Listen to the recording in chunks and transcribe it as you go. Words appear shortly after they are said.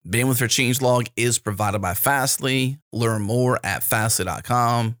Bandwidth for changelog is provided by Fastly. Learn more at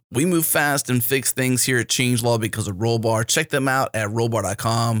fastly.com. We move fast and fix things here at changelog because of Rollbar. Check them out at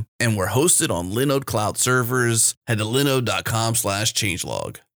rollbar.com. And we're hosted on Linode Cloud servers. Head to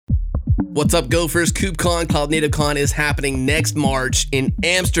linode.com/changelog. What's up, Gophers? KubeCon Cloud Native Con is happening next March in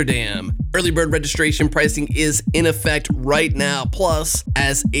Amsterdam. Early bird registration pricing is in effect right now. Plus,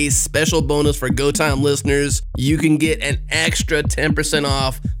 as a special bonus for GoTime listeners, you can get an extra 10%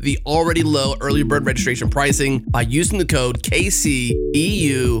 off the already low early bird registration pricing by using the code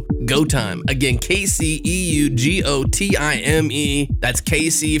KCEU GoTime. Again, KCEU GOTIME. That's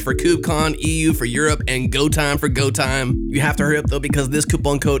KC for KubeCon, EU for Europe, and GoTime for GoTime. You have to hurry up though because this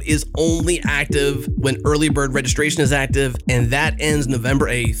coupon code is only active when early bird registration is active, and that ends November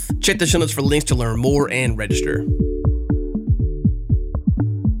 8th. Check the show notes for links to learn more and register.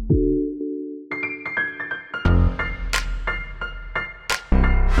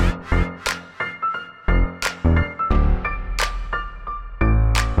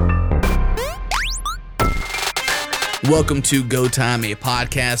 Welcome to Go Time, a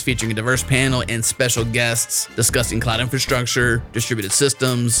podcast featuring a diverse panel and special guests discussing cloud infrastructure, distributed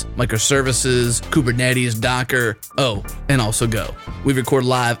systems, microservices, Kubernetes, Docker, and also Go. We record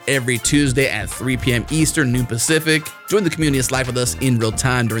live every Tuesday at 3 p.m. Eastern, noon Pacific. Join the community that's live with us in real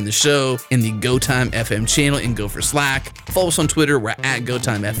time during the show in the Go Time FM channel and Gopher Slack. Follow us on Twitter, we're at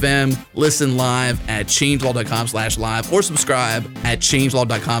GoTimeFM. Listen live at changelog.com/live or subscribe at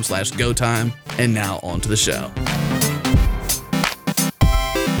changelog.com/GoTime. And now on to the show.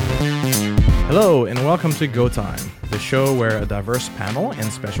 Hello and welcome to Go Time, the show where a diverse panel and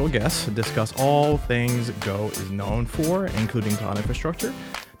special guests discuss all things Go is known for, including cloud infrastructure,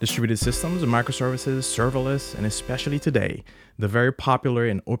 distributed systems, microservices, serverless, and especially today, the very popular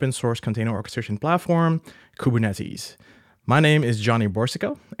and open source container orchestration platform, Kubernetes. My name is Johnny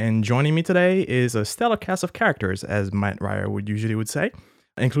Borsico, and joining me today is a stellar cast of characters, as Matt Ryer would say,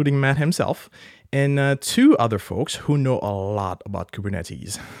 including Matt himself, and two other folks who know a lot about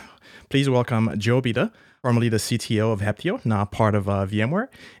Kubernetes. Please welcome Joe Beda, formerly the CTO of Heptio, now part of VMware,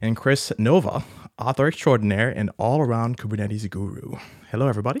 and Kris Nova, author extraordinaire and all-around Kubernetes guru. Hello,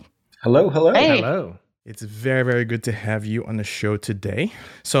 everybody. Hello. Hey. Hello. It's very, very good to have you on the show today.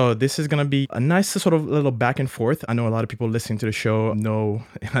 So this is going to be a nice sort of little back and forth. I know a lot of people listening to the show know,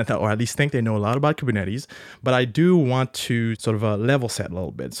 or at least think they know a lot about Kubernetes, but I do want to sort of level set a little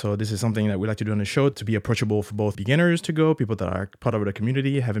bit. So this is something that we like to do on the show to be approachable for both beginners to Go, people that are part of the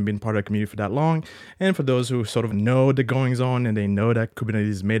community, haven't been part of the community for that long, and for those who sort of know the goings on and they know that Kubernetes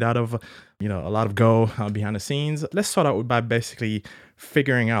is made out of, a lot of Go behind the scenes. Let's start out by basically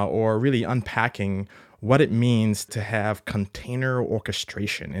figuring out or really unpacking what it means to have container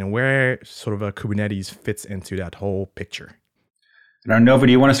orchestration and where sort of a Kubernetes fits into that whole picture. Now, Nova,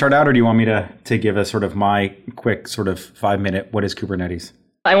 do you want to start out or do you want me to give a sort of my quick sort of 5-minute, what is Kubernetes?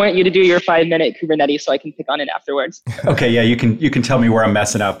 I want you to do your 5-minute Kubernetes so I can pick on it afterwards. Okay, yeah, you can tell me where I'm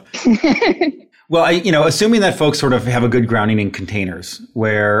messing up. Well, assuming that folks sort of have a good grounding in containers,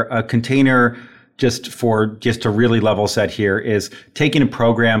 where a container, just to really level set here, is taking a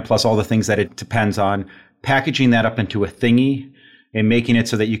program plus all the things that it depends on, packaging that up into a thingy and making it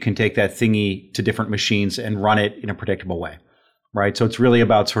so that you can take that thingy to different machines and run it in a predictable way, right? So it's really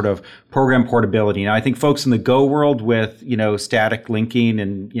about sort of program portability. Now, I think folks in the Go world with, static linking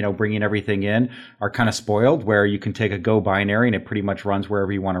and, bringing everything in are kind of spoiled, where you can take a Go binary and it pretty much runs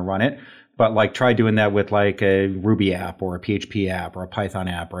wherever you want to run it. But try doing that with a Ruby app or a PHP app or a Python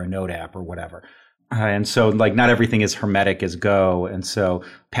app or a Node app or whatever. And so not everything is hermetic as Go. And so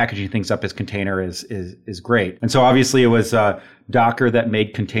packaging things up as container is great. And so obviously it was Docker that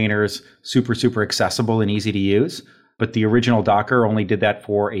made containers super, super accessible and easy to use. But the original Docker only did that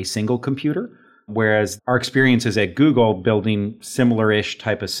for a single computer. Whereas our experiences at Google building similar-ish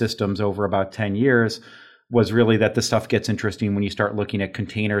type of systems over about 10 years was really that the stuff gets interesting when you start looking at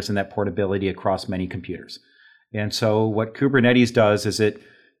containers and that portability across many computers. And so what Kubernetes does is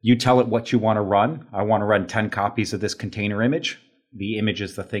you tell it what you want to run. I want to run 10 copies of this container image. The image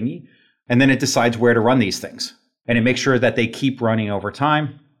is the thingy. And then it decides where to run these things. And it makes sure that they keep running over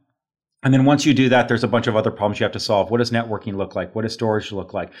time. And then once you do that, there's a bunch of other problems you have to solve. What does networking look like? What does storage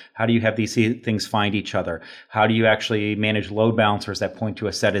look like? How do you have these things find each other? How do you actually manage load balancers that point to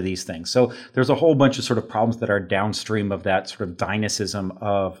a set of these things? So there's a whole bunch of sort of problems that are downstream of that sort of dynamism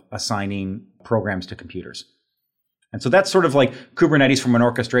of assigning programs to computers. And so that's sort of like Kubernetes from an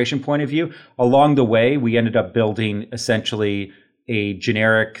orchestration point of view. Along the way, we ended up building essentially a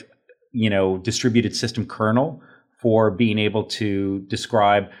generic, distributed system kernel for being able to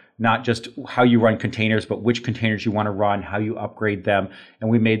describe not just how you run containers, but which containers you want to run, how you upgrade them. And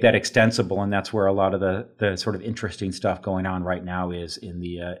we made that extensible. And that's where a lot of the sort of interesting stuff going on right now is in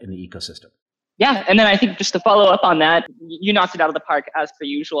the ecosystem. Yeah, and then I think just to follow up on that, you knocked it out of the park as per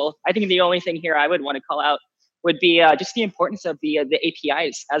usual. I think the only thing here I would want to call out would be just the importance of the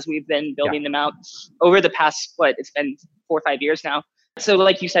APIs as we've been building them out over the past, it's been 4 or 5 years now. So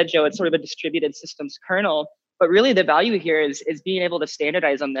like you said, Joe, it's sort of a distributed systems kernel, but really the value here is being able to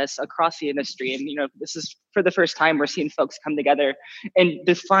standardize on this across the industry. And, this is for the first time we're seeing folks come together and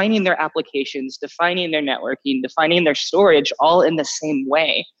defining their applications, defining their networking, defining their storage all in the same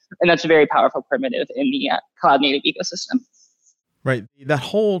way. And that's a very powerful primitive in the cloud native ecosystem. Right. That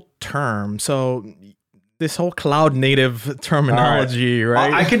whole term. So this whole cloud native terminology,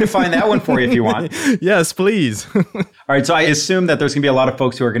 right? Well, I can define that one for you if you want. Yes, please. All right. So I assume that there's going to be a lot of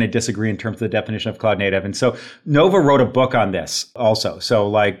folks who are going to disagree in terms of the definition of cloud native. And so Nova wrote a book on this also.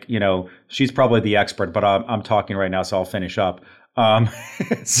 So she's probably the expert, but I'm talking right now, so I'll finish up.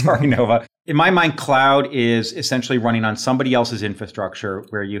 Sorry, Nova. In my mind, cloud is essentially running on somebody else's infrastructure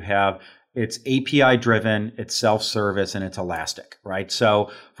where you have it's API driven, it's self-service, and it's elastic, right?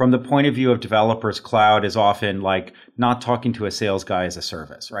 So from the point of view of developers, cloud is often like not talking to a sales guy as a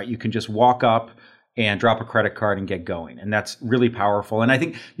service, right? You can just walk up and drop a credit card and get going. And that's really powerful. And I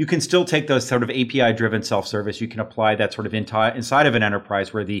think you can still take those sort of API driven self-service. You can apply that sort of inside of an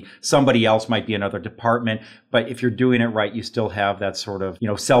enterprise where somebody else might be another department. But if you're doing it right, you still have that sort of,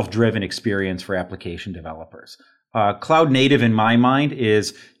 self-driven experience for application developers. Cloud native in my mind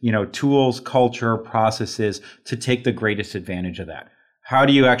is, tools, culture, processes to take the greatest advantage of that. How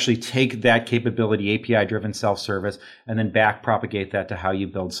do you actually take that capability, API driven self-service, and then back propagate that to how you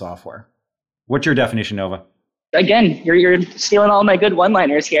build software? What's your definition, Nova? Again, you're stealing all my good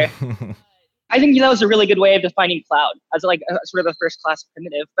one-liners here. I think that was a really good way of defining cloud as like a sort of a first-class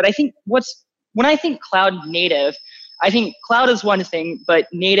primitive. But I think when I think cloud native, I think cloud is one thing, but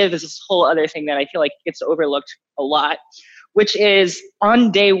native is this whole other thing that I feel like gets overlooked a lot, which is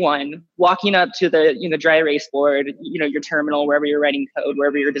on day one, walking up to the dry erase board, your terminal, wherever you're writing code,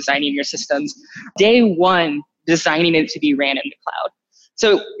 wherever you're designing your systems, day one, designing it to be ran in the cloud.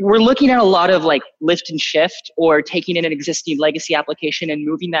 So we're looking at a lot of like lift and shift or taking in an existing legacy application and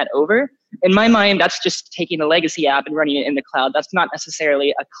moving that over. In my mind, that's just taking a legacy app and running it in the cloud. That's not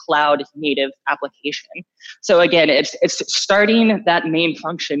necessarily a cloud native application. So again, it's starting that main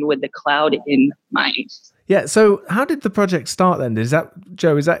function with the cloud in mind. Yeah. So how did the project start then? Did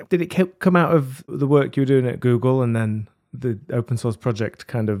it come out of the work you were doing at Google and then the open source project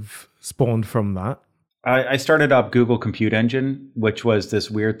kind of spawned from that? I started up Google Compute Engine, which was this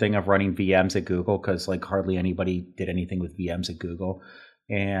weird thing of running VMs at Google because like hardly anybody did anything with VMs at Google.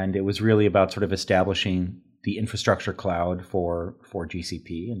 And it was really about sort of establishing the infrastructure cloud for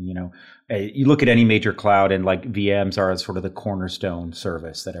GCP. And, you look at any major cloud and like VMs are sort of the cornerstone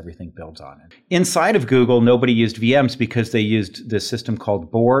service that everything builds on. Inside of Google, nobody used VMs because they used this system called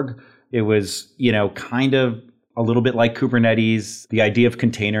Borg. It was, kind of a little bit like Kubernetes. The idea of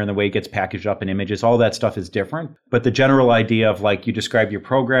container and the way it gets packaged up in images, all that stuff is different. But the general idea of like you describe your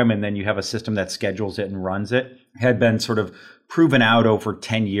program and then you have a system that schedules it and runs it had been sort of proven out over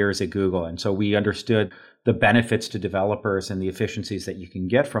 10 years at Google. And so we understood the benefits to developers and the efficiencies that you can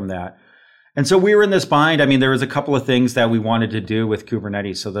get from that. And so we were in this bind. I mean, there was a couple of things that we wanted to do with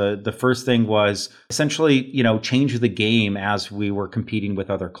Kubernetes. So the first thing was essentially, change the game as we were competing with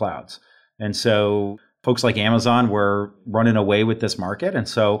other clouds. And so folks like Amazon were running away with this market. And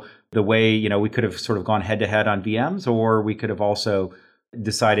so the way, we could have sort of gone head to head on VMs, or we could have also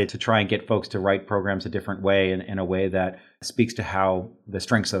decided to try and get folks to write programs a different way in a way that speaks to how the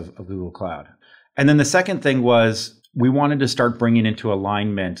strengths of Google Cloud. And then the second thing was we wanted to start bringing into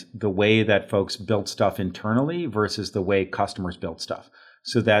alignment the way that folks built stuff internally versus the way customers built stuff.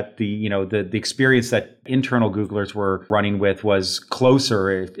 So that the experience that internal Googlers were running with was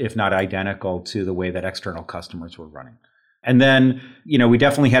closer, if not identical, to the way that external customers were running. And then, we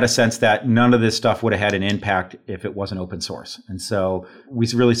definitely had a sense that none of this stuff would have had an impact if it wasn't open source. And so we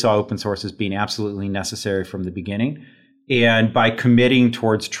really saw open source as being absolutely necessary from the beginning. And by committing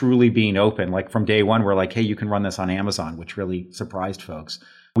towards truly being open, like from day one, we're like, hey, you can run this on Amazon, which really surprised folks.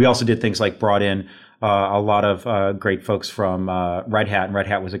 We also did things like brought in a lot of great folks from Red Hat, and Red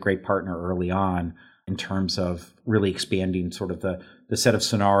Hat was a great partner early on in terms of really expanding sort of the set of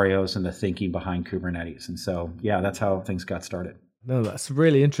scenarios and the thinking behind Kubernetes. And so, yeah, that's how things got started. No, that's a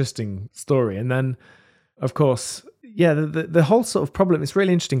really interesting story. And then, of course, yeah, the whole sort of problem, it's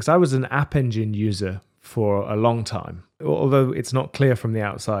really interesting because I was an App Engine user for a long time. Although it's not clear from the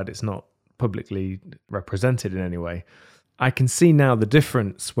outside, it's not publicly represented in any way. I can see now the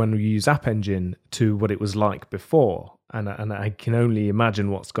difference when we use App Engine to what it was like before. And I can only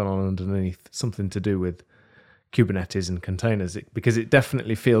imagine what's gone on underneath, something to do with Kubernetes and containers, because it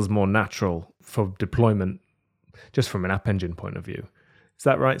definitely feels more natural for deployment just from an App Engine point of view. Is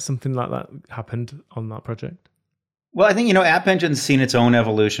that right? Something like that happened on that project? Well, I think, App Engine's seen its own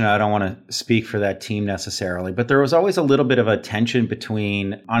evolution. I don't want to speak for that team necessarily, but there was always a little bit of a tension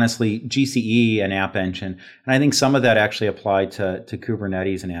between, honestly, GCE and App Engine. And I think some of that actually applied to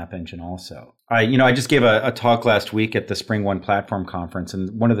Kubernetes and App Engine also. I just gave a talk last week at the Spring One Platform Conference.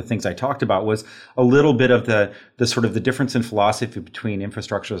 And one of the things I talked about was a little bit of the sort of the difference in philosophy between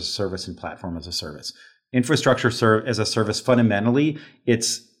infrastructure as a service and platform as a service. Infrastructure as a service, fundamentally,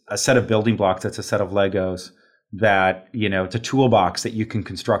 it's a set of building blocks. It's a set of Legos that, it's a toolbox that you can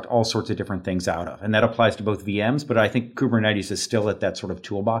construct all sorts of different things out of. And that applies to both VMs, but I think Kubernetes is still at that sort of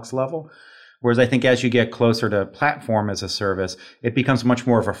toolbox level. Whereas I think as you get closer to platform as a service, it becomes much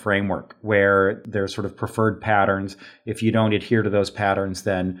more of a framework where there's sort of preferred patterns. If you don't adhere to those patterns,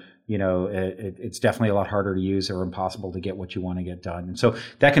 then it's definitely a lot harder to use or impossible to get what you want to get done. And so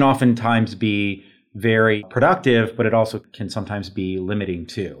that can oftentimes be very productive, but it also can sometimes be limiting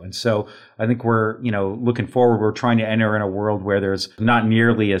too. And so I think we're, looking forward, we're trying to enter in a world where there's not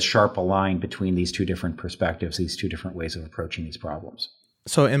nearly as sharp a line between these two different perspectives, these two different ways of approaching these problems.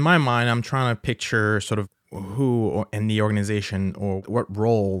 So in my mind, I'm trying to picture sort of who in the organization or what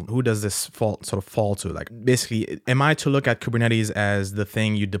role, who does this fall to? Like basically, am I to look at Kubernetes as the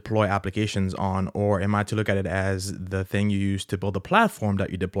thing you deploy applications on, or am I to look at it as the thing you use to build a platform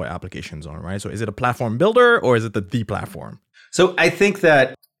that you deploy applications on, right? So is it a platform builder or is it the platform? So I think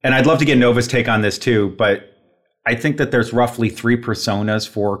that, and I'd love to get Nova's take on this too, but I think that there's roughly 3 personas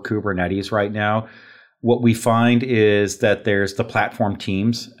for Kubernetes right now. What we find is that there's the platform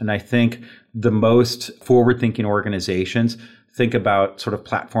teams. And I think the most forward-thinking organizations think about sort of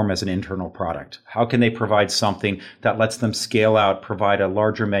platform as an internal product. How can they provide something that lets them scale out, provide a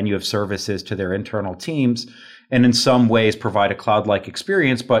larger menu of services to their internal teams, and in some ways provide a cloud-like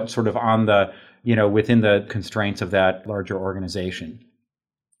experience, but sort of on the, within the constraints of that larger organization.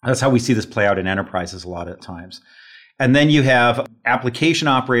 That's how we see this play out in enterprises a lot of times. And then you have application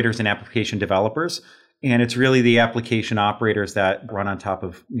operators and application developers. And it's really the application operators that run on top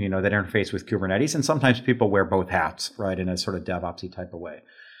of, that interface with Kubernetes. And sometimes people wear both hats, right, in a sort of DevOps-y type of way.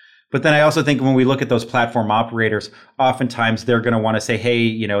 But then I also think when we look at those platform operators, oftentimes they're going to want to say,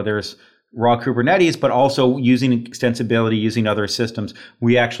 hey, there's raw Kubernetes, but also using extensibility, using other systems,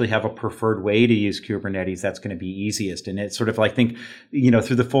 we actually have a preferred way to use Kubernetes that's going to be easiest. And it's sort of like, through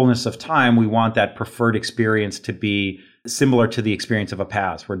the fullness of time, we want that preferred experience to be similar to the experience of a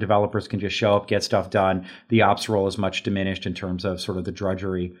PaaS, where developers can just show up, get stuff done. The ops role is much diminished in terms of sort of the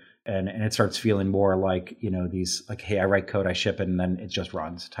drudgery. And it starts feeling more like, these like, hey, I write code, I ship it, and then it just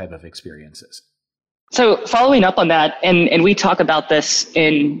runs type of experiences. So following up on that, and we talk about this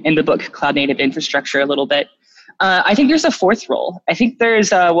in the book Cloud Native Infrastructure a little bit, I think there's a fourth role. I think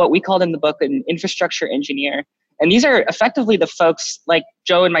there's what we called in the book an infrastructure engineer. And these are effectively the folks like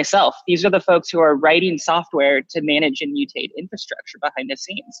Joe and myself. These are the folks who are writing software to manage and mutate infrastructure behind the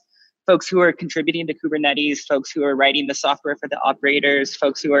scenes. Folks who are contributing to Kubernetes, folks who are writing the software for the operators,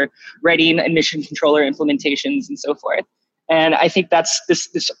 folks who are writing emission controller implementations and so forth. And I think that's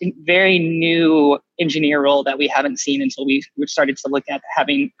this very new engineer role that we haven't seen until we've started to look at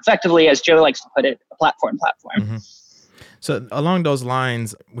having effectively, as Joe likes to put it, a platform. Mm-hmm. So along those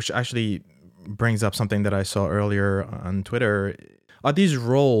lines, which actually brings up something that I saw earlier on Twitter, these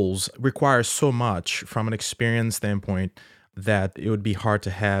roles require so much from an experience standpoint that it would be hard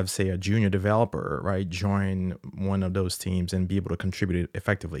to have, say, a junior developer, right, join one of those teams and be able to contribute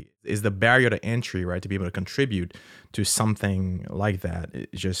effectively. Is the barrier to entry, right, to be able to contribute to something like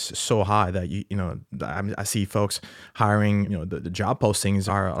that just so high that I see folks hiring, the job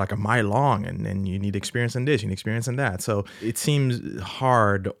postings are like a mile long, and you need experience in this, you need experience in that. So it seems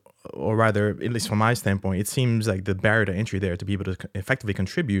hard, or rather, at least from my standpoint, it seems like the barrier to entry there to be able to effectively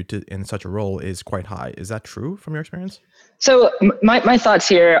contribute in such a role is quite high. Is that true from your experience? So my thoughts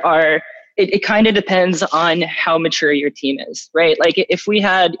here are, it kind of depends on how mature your team is, right? Like if we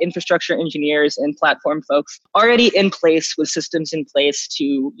had infrastructure engineers and platform folks already in place with systems in place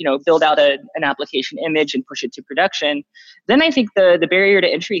to, build out an application image and push it to production, then I think the barrier to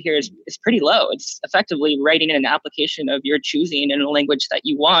entry here is pretty low. It's effectively writing an application of your choosing in a language that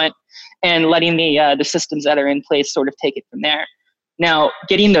you want and letting the systems that are in place sort of take it from there. Now,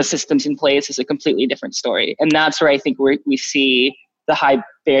 getting those systems in place is a completely different story. And that's where I think we see the high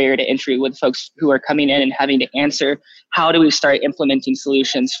barrier to entry with folks who are coming in and having to answer, how do we start implementing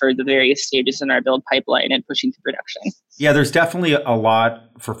solutions for the various stages in our build pipeline and pushing to production? Yeah, there's definitely a lot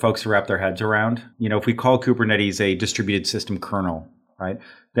for folks to wrap their heads around. If we call Kubernetes a distributed system kernel, right,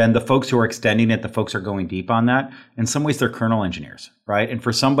 then the folks who are extending it, the folks who are going deep on that, in some ways they're kernel engineers, right? And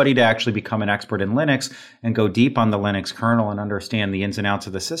for somebody to actually become an expert in Linux and go deep on the Linux kernel and understand the ins and outs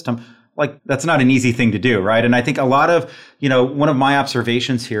of the system, like that's not an easy thing to do, right? And I think a lot of, one of my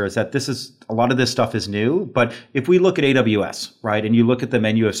observations here is that a lot of this stuff is new, but if we look at AWS, right, and you look at the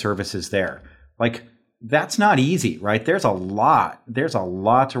menu of services there, like that's not easy, right? There's a lot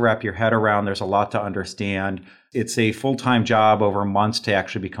to wrap your head around. There's a lot to understand. It's a full-time job over months to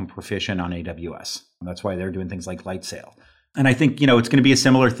actually become proficient on AWS. That's why they're doing things like Lightsail. And I think, it's going to be a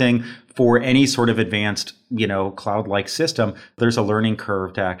similar thing for any sort of advanced, cloud-like system. There's a learning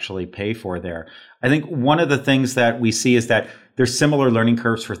curve to actually pay for there. I think one of the things that we see is that there's similar learning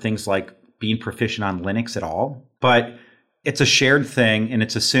curves for things like being proficient on Linux at all, but it's a shared thing and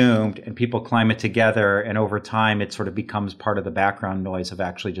it's assumed and people climb it together. And over time, it sort of becomes part of the background noise of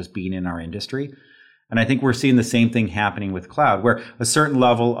actually just being in our industry. And I think we're seeing the same thing happening with cloud, where a certain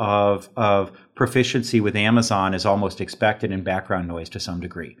level of proficiency with Amazon is almost expected in background noise to some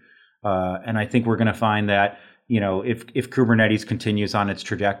degree. And I think we're going to find that, if Kubernetes continues on its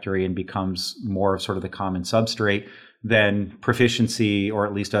trajectory and becomes more of sort of the common substrate, then proficiency, or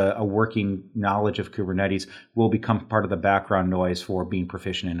at least a working knowledge of Kubernetes, will become part of the background noise for being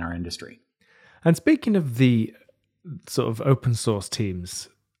proficient in our industry. And speaking of the sort of open source teams,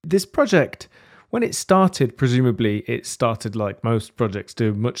 this project, when it started, presumably it started like most projects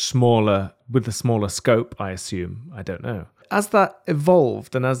do, much smaller, with a smaller scope, I assume. I don't know. As that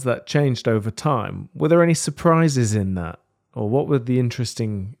evolved and as that changed over time, were there any surprises in that? Or what were the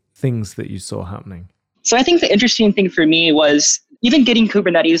interesting things that you saw happening? So I think the interesting thing for me was even getting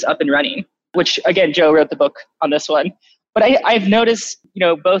Kubernetes up and running, which again, Joe wrote the book on this one. But I've noticed,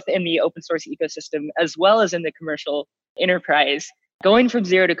 both in the open source ecosystem as well as in the commercial enterprise, going from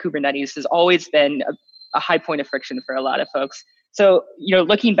zero to Kubernetes has always been a high point of friction for a lot of folks. So,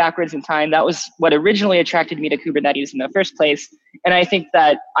 looking backwards in time, that was what originally attracted me to Kubernetes in the first place. And I think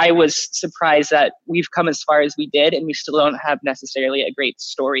that I was surprised that we've come as far as we did, and we still don't have necessarily a great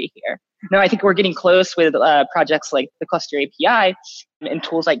story here. Now, I think we're getting close with projects like the Cluster API and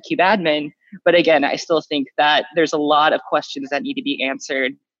tools like kubeadmin. But again, I still think that there's a lot of questions that need to be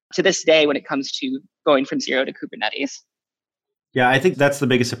answered to this day when it comes to going from zero to Kubernetes. Yeah, I think that's the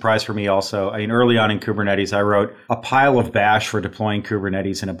biggest surprise for me also. I mean, early on in Kubernetes, I wrote a pile of bash for deploying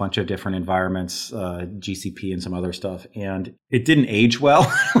Kubernetes in a bunch of different environments, GCP and some other stuff. And it didn't age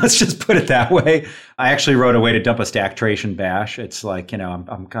well. Let's just put it that way. I actually wrote a way to dump a stack trace bash. It's like,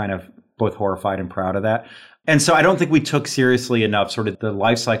 I'm kind of both horrified and proud of that. And so I don't think we took seriously enough sort of the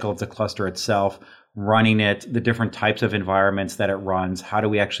life cycle of the cluster itself, running it, the different types of environments that it runs. How do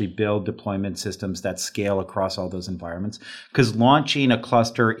we actually build deployment systems that scale across all those environments? Because launching a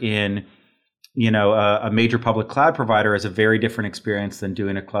cluster in, a major public cloud provider is a very different experience than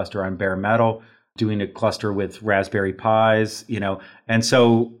doing a cluster on bare metal, doing a cluster with Raspberry Pis, And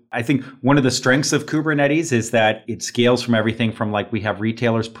so I think one of the strengths of Kubernetes is that it scales from everything from like we have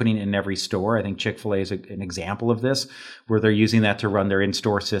retailers putting it in every store. I think Chick-fil-A is an example of this, where they're using that to run their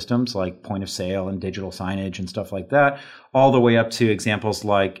in-store systems like point of sale and digital signage and stuff like that, all the way up to examples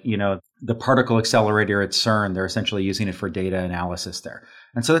like, the particle accelerator at CERN. They're essentially using it for data analysis there.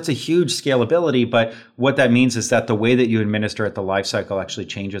 And so that's a huge scalability. But what that means is that the way that you administer it, the lifecycle actually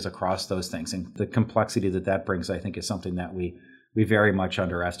changes across those things. And the complexity that brings, I think, is something that we very much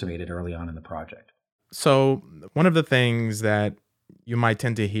underestimated early on in the project. So one of the things that you might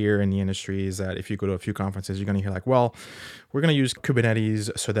tend to hear in the industry is that if you go to a few conferences, you're going to hear like, well, we're going to use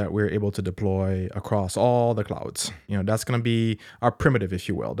Kubernetes so that we're able to deploy across all the clouds. That's going to be our primitive, if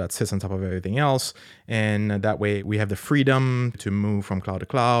you will, that sits on top of everything else. And that way we have the freedom to move from cloud to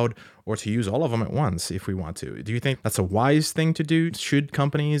cloud or to use all of them at once if we want to. Do you think that's a wise thing to do? Should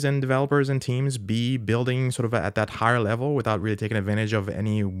companies and developers and teams be building sort of at that higher level without really taking advantage of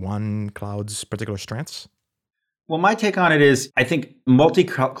any one cloud's particular strengths? Well, my take on it is I think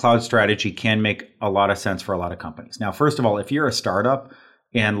multi-cloud strategy can make a lot of sense for a lot of companies. Now, first of all, if you're a startup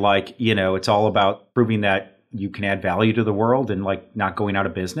and it's all about proving that you can add value to the world and not going out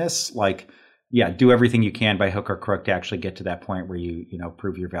of business, do everything you can by hook or crook to actually get to that point where you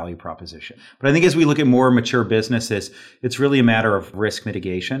prove your value proposition. But I think as we look at more mature businesses, it's really a matter of risk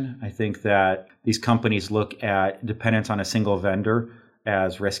mitigation. I think that these companies look at dependence on a single vendor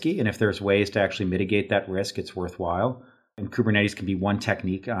as risky. And if there's ways to actually mitigate that risk, it's worthwhile. And Kubernetes can be one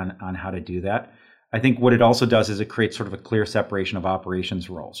technique on how to do that. I think what it also does is it creates sort of a clear separation of operations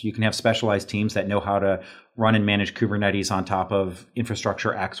roles. You can have specialized teams that know how to run and manage Kubernetes on top of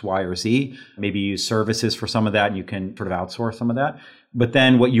infrastructure X, Y, or Z. Maybe use services for some of that, and you can sort of outsource some of that. But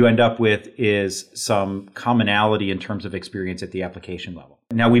then what you end up with is some commonality in terms of experience at the application level.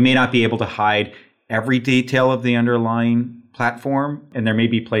 Now, we may not be able to hide every detail of the underlying platform, and there may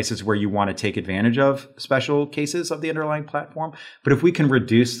be places where you want to take advantage of special cases of the underlying platform. But if we can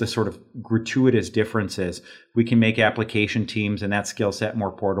reduce the sort of gratuitous differences, we can make application teams and that skill set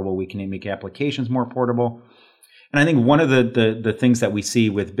more portable. We can make applications more portable. And I think one of the things that we see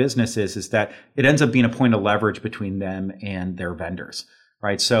with businesses is that it ends up being a point of leverage between them and their vendors,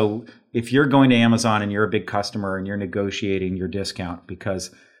 right? So if you're going to Amazon and you're a big customer and you're negotiating your discount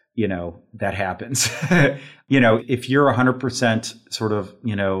because that happens. If you're 100% sort of,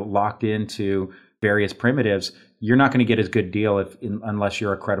 locked into various primitives, you're not going to get as good deal unless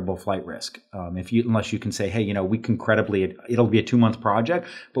you're a credible flight risk. Unless you can say, hey, we can credibly, it'll be a 2-month project,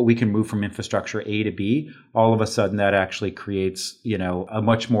 but we can move from infrastructure A to B. All of a sudden, that actually creates, a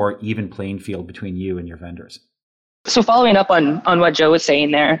much more even playing field between you and your vendors. So following up on what Joe was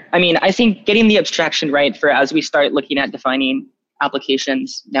saying there, I think getting the abstraction right for as we start looking at defining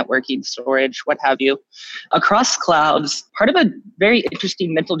applications, networking, storage, what have you, across clouds, part of a very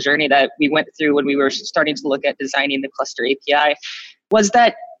interesting mental journey that we went through when we were starting to look at designing the cluster API was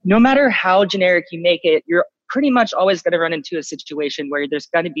that no matter how generic you make it, you're pretty much always going to run into a situation where there's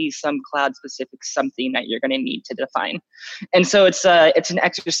going to be some cloud-specific something that you're going to need to define. And so it's an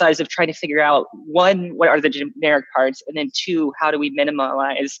exercise of trying to figure out, one, what are the generic parts, and then two, how do we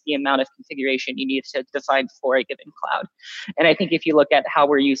minimize the amount of configuration you need to define for a given cloud. And I think if you look at how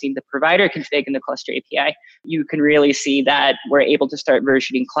we're using the provider config in the cluster API, you can really see that we're able to start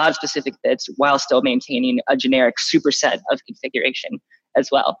versioning cloud-specific bits while still maintaining a generic superset of configuration as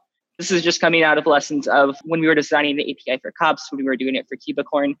well. This is just coming out of lessons of when we were designing the API for COPS, when we were doing it for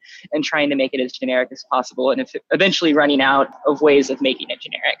Kubicorn, and trying to make it as generic as possible, and eventually running out of ways of making it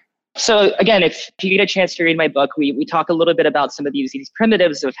generic. So again, if you get a chance to read my book, we talk a little bit about some of these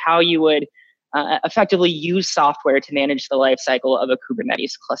primitives of how you would effectively use software to manage the lifecycle of a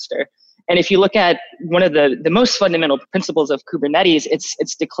Kubernetes cluster. And if you look at one of the most fundamental principles of Kubernetes,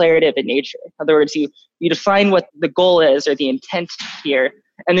 it's declarative in nature. In other words, you define what the goal is or the intent here,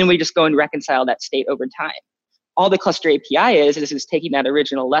 and then we just go and reconcile that state over time. All the cluster API is taking that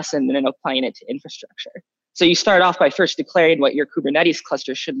original lesson and then applying it to infrastructure. So you start off by first declaring what your Kubernetes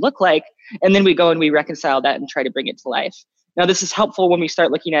cluster should look like, and then we go and we reconcile that and try to bring it to life. Now, this is helpful when we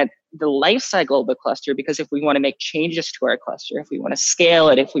start looking at the life cycle of the cluster, because if we want to make changes to our cluster, if we want to scale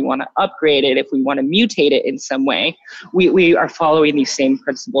it, if we want to upgrade it, if we want to mutate it in some way, we are following these same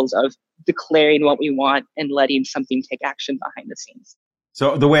principles of declaring what we want and letting something take action behind the scenes.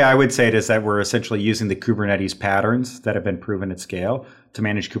 So the way I would say it is that we're essentially using the Kubernetes patterns that have been proven at scale to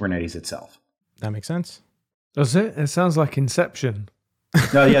manage Kubernetes itself. That makes sense. Does it? It sounds like Inception.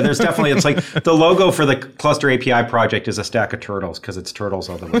 No, yeah, there's definitely, it's like the logo for the cluster API project is a stack of turtles because it's turtles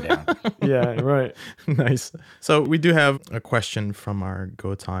all the way down. Yeah, right. Nice. So we do have a question from our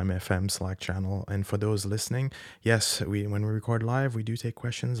GoTime FM Slack channel. And for those listening, yes, when we record live, we do take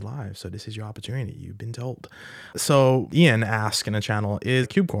questions live. So this is your opportunity. You've been told. So Ian asked in a channel, is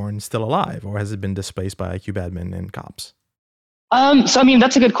Kubecorn still alive or has it been displaced by Kubeadmin and COPS?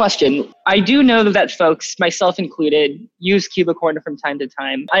 That's a good question. I do know that folks, myself included, use Kubicorn from time to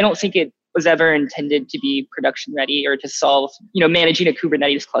time. I don't think it was ever intended to be production ready or to solve, managing a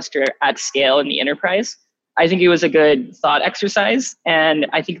Kubernetes cluster at scale in the enterprise. I think it was a good thought exercise. And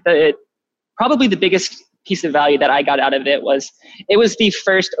I think that probably the biggest piece of value that I got out of it was the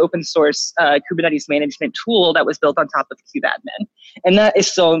first open source Kubernetes management tool that was built on top of kubeadmin. And that is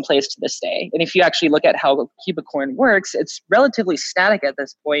still in place to this day. And if you actually look at how Kubicorn works, it's relatively static at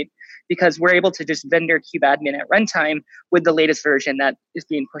this point because we're able to just vendor kubeadmin at runtime with the latest version that is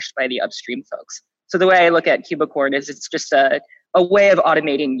being pushed by the upstream folks. So the way I look at Kubicorn is it's just a way of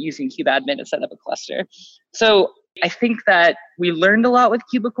automating using kubeadmin to set up a cluster. So I think that we learned a lot with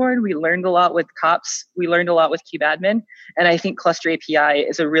Kubicorn, we learned a lot with COPS, we learned a lot with kubeadmin, and I think Cluster API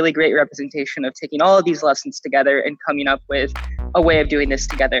is a really great representation of taking all of these lessons together and coming up with a way of doing this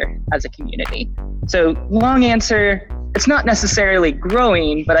together as a community. So long answer, it's not necessarily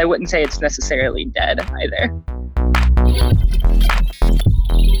growing, but I wouldn't say it's necessarily dead either.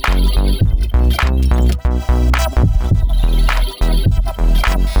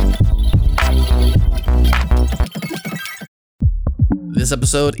 This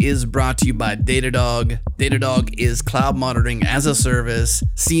episode is brought to you by Datadog. Datadog is cloud monitoring as a service.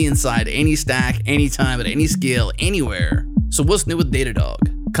 See inside any stack, anytime, at any scale, anywhere. So what's new with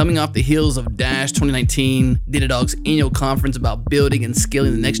Datadog? Coming off the heels of Dash 2019, Datadog's annual conference about building and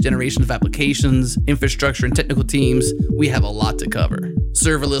scaling the next generation of applications, infrastructure, and technical teams, we have a lot to cover.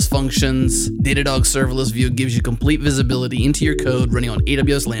 Serverless functions. Datadog Serverless View gives you complete visibility into your code running on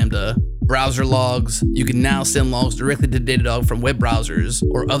AWS Lambda. Browser logs. You can now send logs directly to Datadog from web browsers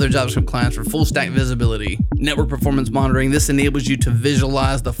or other JavaScript clients for full stack visibility. Network performance monitoring. This enables you to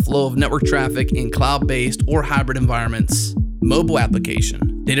visualize the flow of network traffic in cloud-based or hybrid environments. Mobile application.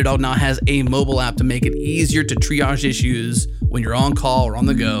 Datadog now has a mobile app to make it easier to triage issues when you're on call or on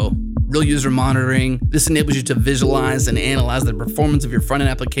the go. Real user monitoring. This enables you to visualize and analyze the performance of your front-end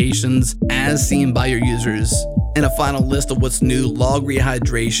applications as seen by your users. And a final list of what's new: log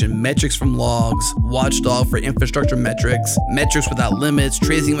rehydration, metrics from logs, watchdog for infrastructure metrics, metrics without limits,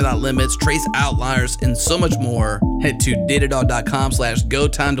 tracing without limits, trace outliers, and so much more. Head to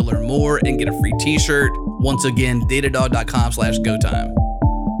datadog.com/GoTime to learn more and get a free t-shirt. Once again, datadog.com/GoTime.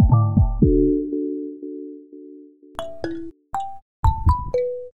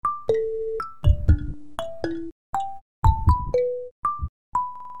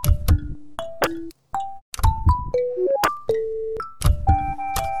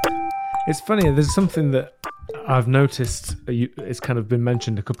 It's funny, there's something that I've noticed, it's kind of been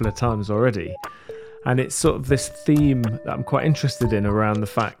mentioned a couple of times already, and it's sort of this theme that I'm quite interested in around the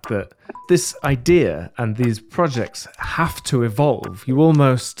fact that this idea and these projects have to evolve. You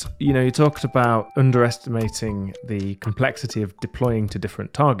almost, you talked about underestimating the complexity of deploying to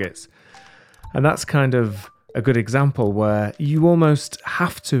different targets, and that's kind of a good example where you almost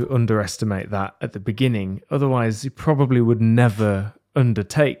have to underestimate that at the beginning, otherwise you probably would never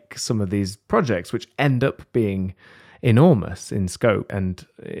undertake some of these projects, which end up being enormous in scope and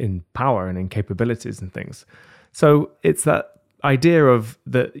in power and in capabilities and things. So it's that idea of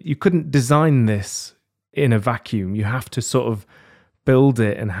that you couldn't design this in a vacuum. You have to sort of build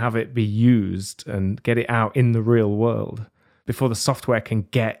it and have it be used and get it out in the real world before the software can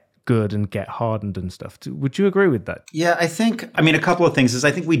get good and get hardened and stuff. Would you agree with that? Yeah, a couple of things is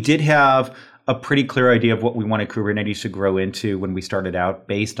I think we did have a pretty clear idea of what we wanted Kubernetes to grow into when we started out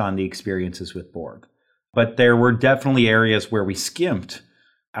based on the experiences with Borg. But there were definitely areas where we skimped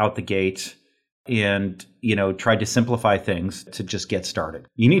out the gate and, tried to simplify things to just get started.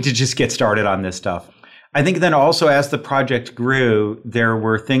 You need to just get started on this stuff. I think then also as the project grew, there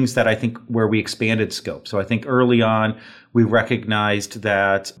were things that I think where we expanded scope. So I think early on, we recognized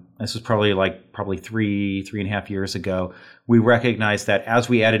that this was probably three and a half years ago. We recognized that as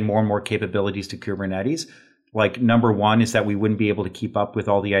we added more and more capabilities to Kubernetes, number one is that we wouldn't be able to keep up with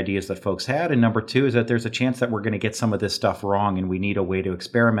all the ideas that folks had. And number two is that there's a chance that we're going to get some of this stuff wrong and we need a way to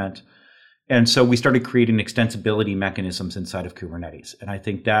experiment. And so we started creating extensibility mechanisms inside of Kubernetes. And I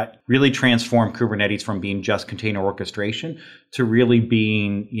think that really transformed Kubernetes from being just container orchestration to really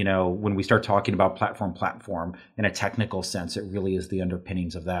being, when we start talking about platform in a technical sense, it really is the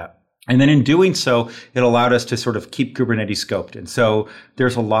underpinnings of that. And then in doing so, it allowed us to sort of keep Kubernetes scoped. And so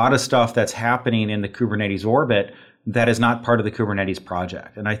there's a lot of stuff that's happening in the Kubernetes orbit that is not part of the Kubernetes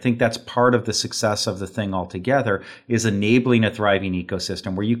project. And I think that's part of the success of the thing altogether, is enabling a thriving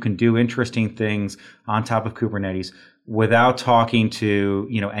ecosystem where you can do interesting things on top of Kubernetes without talking to,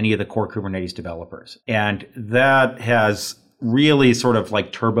 any of the core Kubernetes developers. And that has really sort of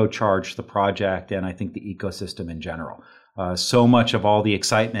turbocharged the project and I think the ecosystem in general. So much of all the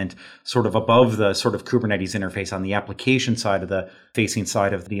excitement sort of above the sort of Kubernetes interface on the application side of the facing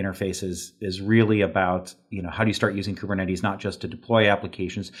side of the interface is really about, how do you start using Kubernetes not just to deploy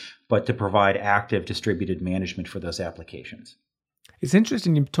applications, but to provide active distributed management for those applications. It's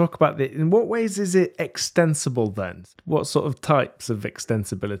interesting you talk about that. In what ways is it extensible then? What sort of types of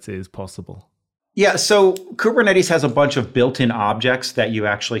extensibility is possible? Yeah, so Kubernetes has a bunch of built-in objects that you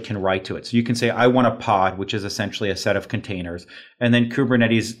actually can write to it. So you can say, I want a pod, which is essentially a set of containers. And then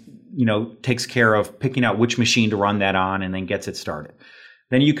Kubernetes, takes care of picking out which machine to run that on and then gets it started.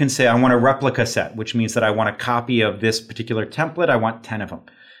 Then you can say, I want a replica set, which means that I want a copy of this particular template. I want 10 of them.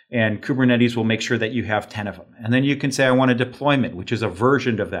 And Kubernetes will make sure that you have 10 of them. And then you can say, I want a deployment, which is a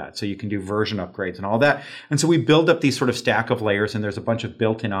version of that. So you can do version upgrades and all that. And so we build up these sort of stack of layers, and there's a bunch of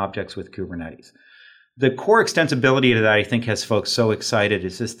built-in objects with Kubernetes. The core extensibility that I think has folks so excited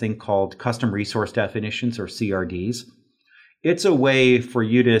is this thing called custom resource definitions, or CRDs. It's a way for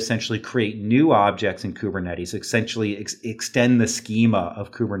you to essentially create new objects in Kubernetes, essentially extend the schema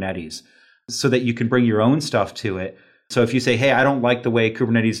of Kubernetes so that you can bring your own stuff to it. So if you say, hey, I don't like the way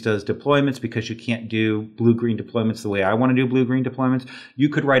Kubernetes does deployments because you can't do blue-green deployments the way I want to do blue-green deployments, you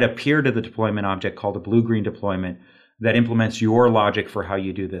could write a peer to the deployment object called a blue-green deployment that implements your logic for how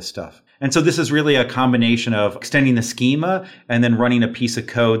you do this stuff. And so this is really a combination of extending the schema and then running a piece of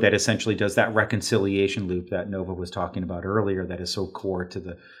code that essentially does that reconciliation loop that Nova was talking about earlier that is so core to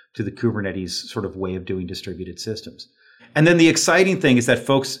the Kubernetes sort of way of doing distributed systems. And then the exciting thing is that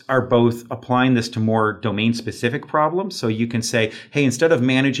folks are both applying this to more domain-specific problems. So you can say, hey, instead of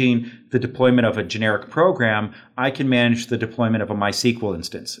managing the deployment of a generic program, I can manage the deployment of a MySQL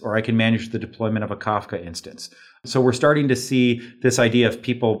instance, or I can manage the deployment of a Kafka instance. So we're starting to see this idea of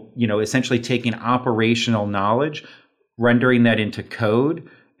people, essentially taking operational knowledge, rendering that into code,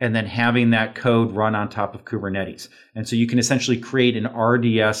 and then having that code run on top of Kubernetes. And so you can essentially create an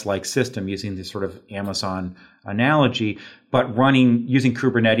RDS-like system using this sort of Amazon analogy, but using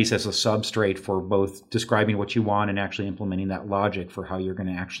Kubernetes as a substrate for both describing what you want and actually implementing that logic for how you're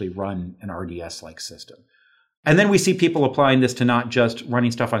going to actually run an RDS-like system. And then we see people applying this to not just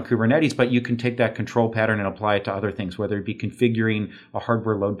running stuff on Kubernetes, but you can take that control pattern and apply it to other things, whether it be configuring a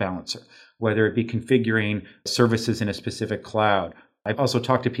hardware load balancer, whether it be configuring services in a specific cloud. I've also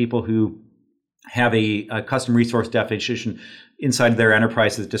talked to people who have a custom resource definition inside their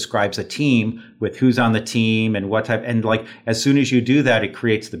enterprise that describes a team with who's on the team and what type. And like, as soon as you do that, it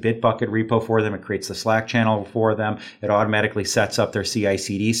creates the Bitbucket repo for them. It creates the Slack channel for them. It automatically sets up their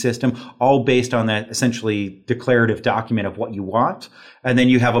CI/CD system, all based on that essentially declarative document of what you want. And then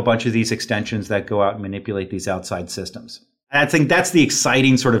you have a bunch of these extensions that go out and manipulate these outside systems. And I think that's the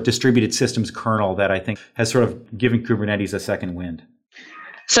exciting sort of distributed systems kernel that I think has sort of given Kubernetes a second wind.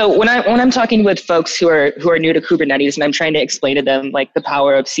 So when I'm talking with folks who are new to Kubernetes and I'm trying to explain to them like the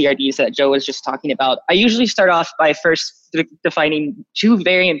power of CRDs that Joe was just talking about, I usually start off by first defining two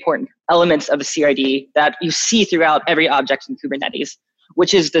very important elements of a CRD that you see throughout every object in Kubernetes,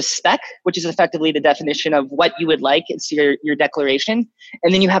 which is the spec, which is effectively the definition of what you would like. It's your declaration.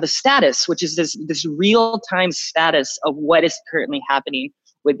 And then you have a status, which is this real-time status of what is currently happening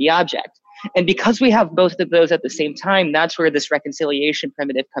with the object. And because we have both of those at the same time, that's where this reconciliation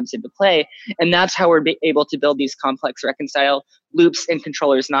primitive comes into play. And that's how we're able to build these complex reconcile loops and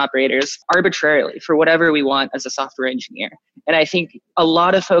controllers and operators arbitrarily for whatever we want as a software engineer. And I think a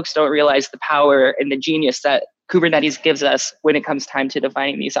lot of folks don't realize the power and the genius that Kubernetes gives us when it comes time to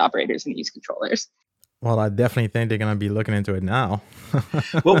defining these operators and these controllers. Well, I definitely think they're going to be looking into it now.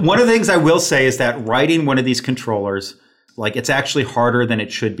 Well, one of the things I will say is that writing one of these controllers, like, it's actually harder than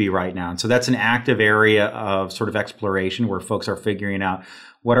it should be right now. And so that's an active area of sort of exploration where folks are figuring out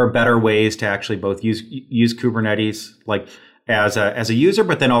what are better ways to actually both use Kubernetes like as a user,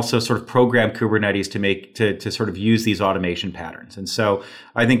 but then also sort of program Kubernetes to sort of use these automation patterns. And so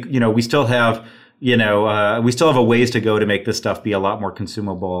I think, we still have a ways to go to make this stuff be a lot more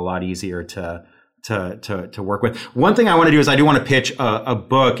consumable, a lot easier to work with. One thing I want to do is I do want to pitch a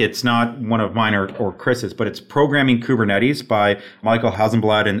book. It's not one of mine or Kris's, but it's Programming Kubernetes by Michael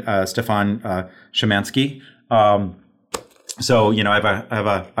Hasenblad and Stefan Szymanski. So, I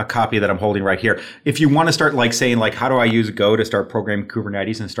have a copy that I'm holding right here. If you want to start saying how do I use Go to start programming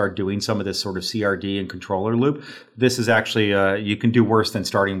Kubernetes and start doing some of this sort of CRD and controller loop, this is actually, you can do worse than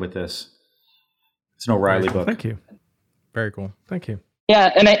starting with this. It's an O'Reilly book. Thank you. Very cool. Thank you.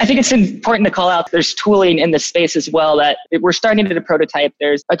 Yeah, and I think it's important to call out there's tooling in this space as well that we're starting to prototype.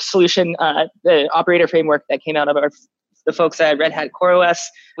 There's a solution, the operator framework that came out of the folks at Red Hat CoreOS.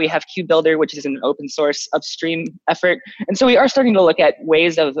 We have KubeBuilder, which is an open source upstream effort. And so we are starting to look at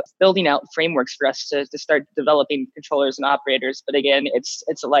ways of building out frameworks for us to start developing controllers and operators. But again, it's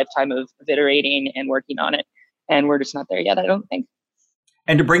a lifetime of iterating and working on it. And we're just not there yet, I don't think.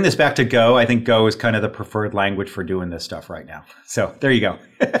 And to bring this back to Go, I think Go is kind of the preferred language for doing this stuff right now. So there you go.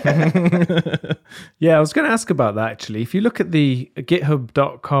 Yeah, I was going to ask about that actually. If you look at the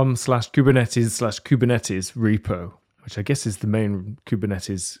github.com/Kubernetes/Kubernetes repo, which I guess is the main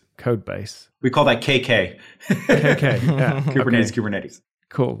Kubernetes code base. We call that KK. KK, yeah. Kubernetes.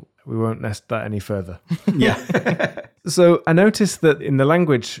 Cool. We won't nest that any further. Yeah. So I noticed that in the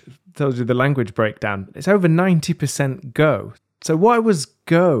language, tells you the language breakdown, it's over 90% Go. So why was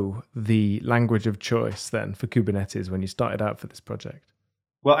Go the language of choice then for Kubernetes when you started out for this project?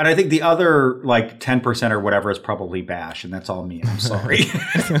 Well, and I think the other 10% or whatever is probably Bash, and that's all me. I'm sorry.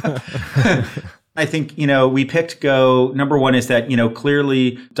 I think, we picked Go. Number one is that,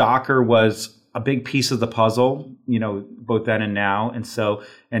 clearly Docker was a big piece of the puzzle, both then and now.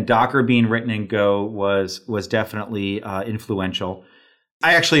 And Docker being written in Go was definitely influential.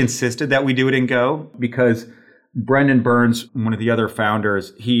 I actually insisted that we do it in Go because Brendan Burns, one of the other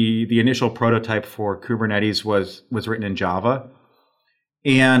founders, the initial prototype for Kubernetes was written in Java.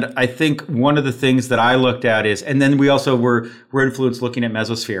 And I think one of the things that I looked at is, and then we also were influenced looking at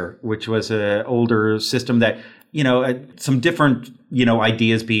Mesosphere, which was an older system that, some different,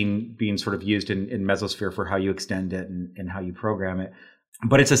 ideas being sort of used in Mesosphere for how you extend it and how you program it.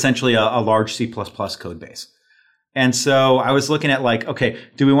 But it's essentially a large C++ code base. And so I was looking at like, okay,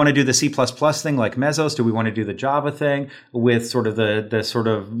 do we want to do the C++ thing like Mesos? Do we want to do the Java thing with sort of the sort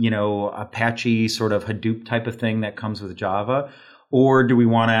of, Apache sort of Hadoop type of thing that comes with Java? Or do we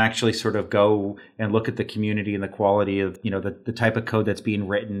want to actually sort of go and look at the community and the quality of, the type of code that's being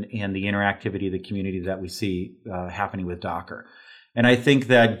written and the interactivity of the community that we see happening with Docker? And I think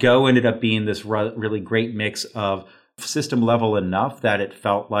that Go ended up being this really great mix of system level enough that it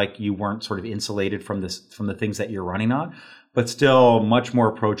felt like you weren't sort of insulated from the things that you're running on, but still much more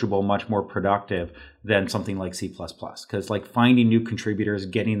approachable, much more productive than something like C++. Because like finding new contributors,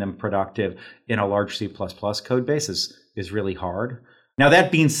 getting them productive in a large C++ code base is really hard. Now,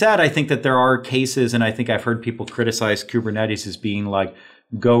 that being said, I think that there are cases, and I think I've heard people criticize Kubernetes as being like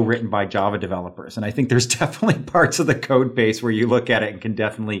Go written by Java developers. And I think there's definitely parts of the code base where you look at it and can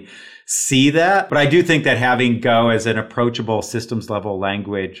definitely see that. But I do think that having Go as an approachable systems level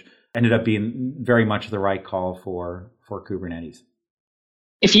language ended up being very much the right call for Kubernetes.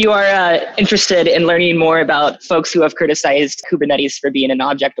 If you are interested in learning more about folks who have criticized Kubernetes for being an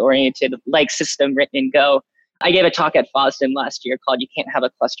object-oriented like system written in Go, I gave a talk at FOSDEM last year called You Can't Have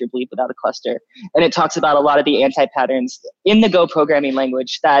a Cluster Bleep Without a Cluster. And it talks about a lot of the anti-patterns in the Go programming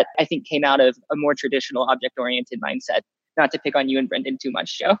language that I think came out of a more traditional object-oriented mindset. Not to pick on you and Brendan too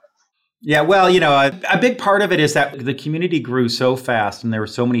much, Joe. Yeah, well, a big part of it is that the community grew so fast and there were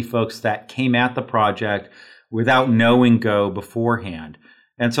so many folks that came at the project without knowing Go beforehand.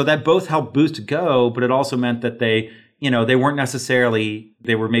 And so that both helped boost Go, but it also meant that they weren't necessarily,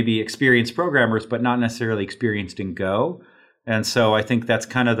 they were maybe experienced programmers, but not necessarily experienced in Go. And so I think that's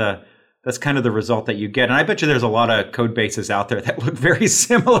kind of the result that you get. And I bet you there's a lot of code bases out there that look very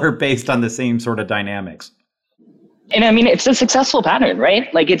similar based on the same sort of dynamics. And I mean, it's a successful pattern,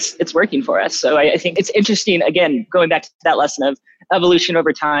 right? Like it's working for us. So I think it's interesting, again, going back to that lesson of evolution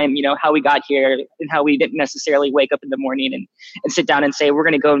over time, how we got here and how we didn't necessarily wake up in the morning and sit down and say, we're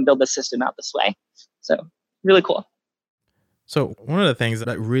going to go and build the system out this way. So really cool. So one of the things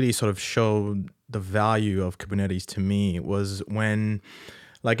that really sort of showed the value of Kubernetes to me was when,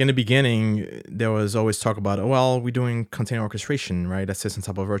 like in the beginning, there was always talk about, we're doing container orchestration, right? That sits on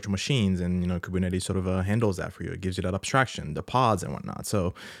top of virtual machines, and Kubernetes sort of handles that for you. It gives you that abstraction, the pods and whatnot.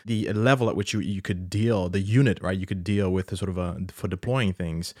 So the level at which you could deal, the unit, right? You could deal with the sort of for deploying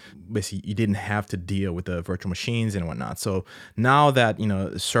things. Basically, you didn't have to deal with the virtual machines and whatnot. So now that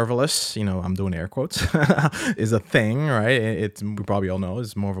serverless, I'm doing air quotes, is a thing, right? We probably all know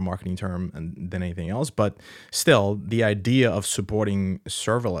it's more of a marketing term than anything else, but still, the idea of supporting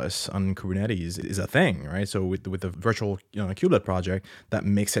serverless on Kubernetes is a thing, right? So with the virtual kubelet project, that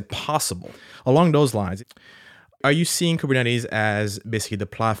makes it possible. Along those lines, are you seeing Kubernetes as basically the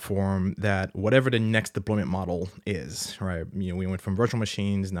platform that whatever the next deployment model is, right? We went from virtual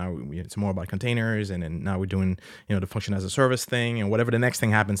machines, now it's more about containers, and then now we're doing the function as a service thing, and whatever the next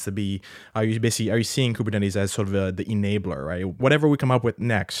thing happens to be, are you seeing Kubernetes as sort of the enabler, right? Whatever we come up with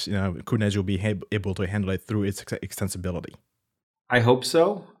next, Kubernetes will be able to handle it through its extensibility. I hope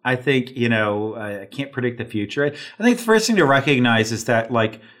so. I think, I can't predict the future. I think the first thing to recognize is that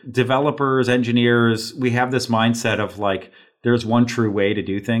like developers, engineers, we have this mindset of like, there's one true way to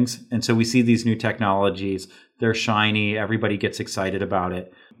do things. And so we see these new technologies, they're shiny, everybody gets excited about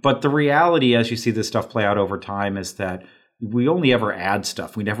it. But the reality, as you see this stuff play out over time, is that we only ever add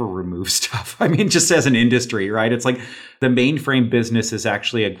stuff. We never remove stuff. I mean, just as an industry, right? It's like the mainframe business is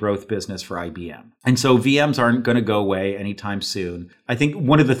actually a growth business for IBM. And so VMs aren't going to go away anytime soon. I think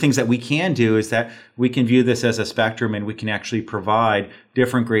one of the things that we can do is that we can view this as a spectrum, and we can actually provide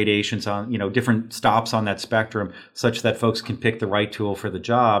different gradations on, different stops on that spectrum such that folks can pick the right tool for the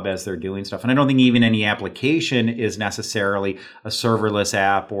job as they're doing stuff. And I don't think even any application is necessarily a serverless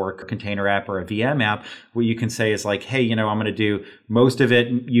app or a container app or a VM app. What you can say is like, hey, I'm going to do most of it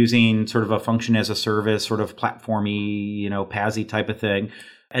using sort of a function as a service, sort of platformy, PaaS-y type of thing.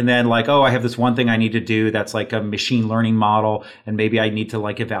 And then like, I have this one thing I need to do that's like a machine learning model, and maybe I need to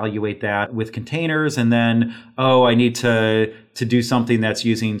like evaluate that with containers. And then, I need to do something that's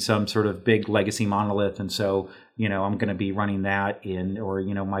using some sort of big legacy monolith. And so, I'm going to be running that in, or,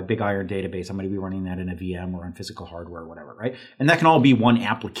 my big iron database, I'm going to be running that in a VM or on physical hardware or whatever, right? And that can all be one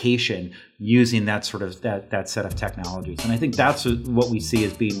application using that sort of that set of technologies. And I think that's what we see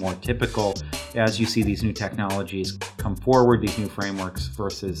as being more typical as you see these new technologies come forward, these new frameworks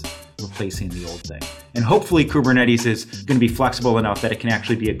versus replacing the old thing. And hopefully Kubernetes is going to be flexible enough that it can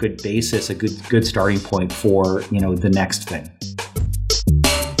actually be a good basis, a good starting point for, the next thing.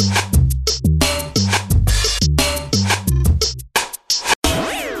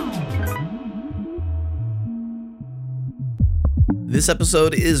 This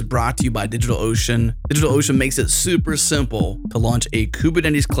episode is brought to you by DigitalOcean. DigitalOcean makes it super simple to launch a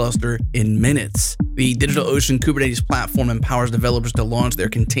Kubernetes cluster in minutes. The DigitalOcean Kubernetes platform empowers developers to launch their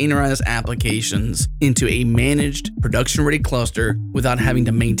containerized applications into a managed, production-ready cluster without having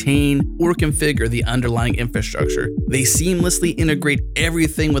to maintain or configure the underlying infrastructure. They seamlessly integrate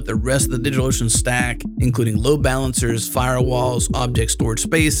everything with the rest of the DigitalOcean stack, including load balancers, firewalls, object storage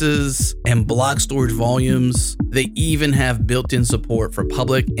spaces, and block storage volumes. They even have built-in support for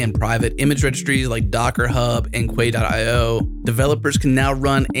public and private image registries like Docker Hub and Quay.io. Developers can now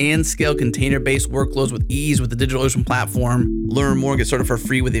run and scale container-based workloads with ease with the DigitalOcean platform. Learn more, get started for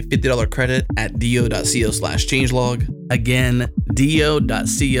free with a $50 credit at do.co/changelog. Again,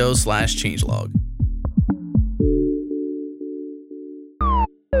 do.co/changelog.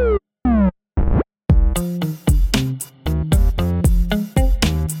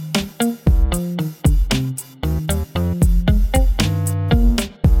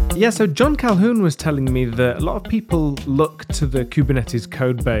 Yeah, so John Calhoun was telling me that a lot of people look to the Kubernetes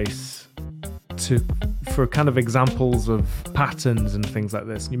code base for kind of examples of patterns and things like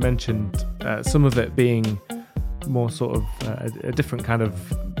this. You mentioned some of it being more sort of a different kind of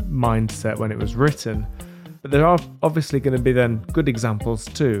mindset when it was written, but there are obviously going to be then good examples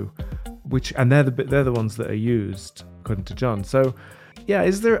too, and they're the ones that are used according to John. So yeah,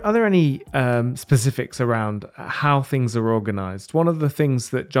 are there any specifics around how things are organized? One of the things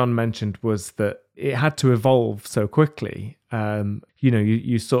that John mentioned was that it had to evolve so quickly.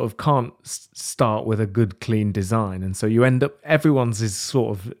 You sort of can't start with a good, clean design. And so you end up, everyone's is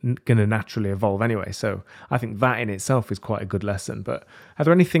sort of going to naturally evolve anyway. So I think that in itself is quite a good lesson. But are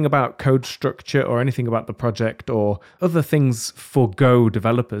there anything about code structure or anything about the project or other things for Go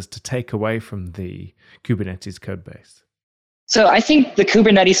developers to take away from the Kubernetes code base? So I think the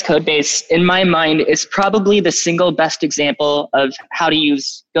Kubernetes codebase, in my mind, is probably the single best example of how to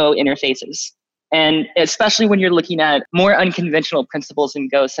use Go interfaces. And especially when you're looking at more unconventional principles in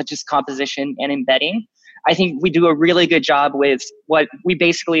Go, such as composition and embedding, I think we do a really good job with what we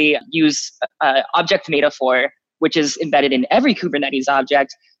basically use object meta for, which is embedded in every Kubernetes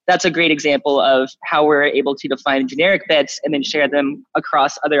object. That's a great example of how we're able to define generic bits and then share them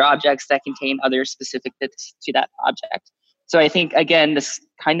across other objects that contain other specific bits to that object. So I think, again, this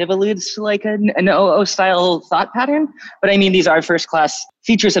kind of alludes to like an OO style thought pattern. But I mean, these are first class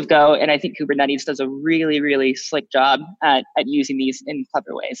features of Go. And I think Kubernetes does a really, really slick job at using these in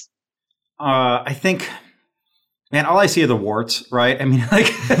clever ways. I think, man, all I see are the warts, right? I mean, like,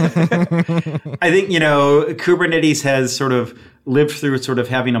 I think, Kubernetes has sort of lived through sort of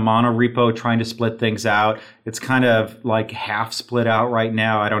having a mono repo, trying to split things out. It's kind of like half split out right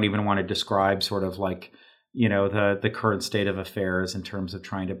now. I don't even want to describe sort of like, the current state of affairs in terms of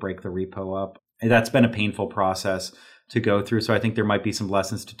trying to break the repo up. And that's been a painful process to go through. So I think there might be some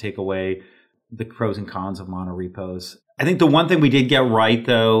lessons to take away, the pros and cons of mono repos. I think the one thing we did get right,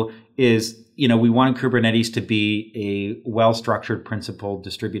 though, is, we wanted Kubernetes to be a well-structured, principled,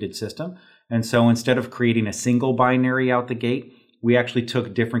 distributed system. And so instead of creating a single binary out the gate, we actually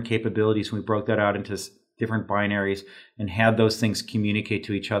took different capabilities and we broke that out into different binaries and had those things communicate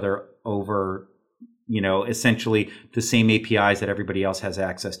to each other over essentially the same APIs that everybody else has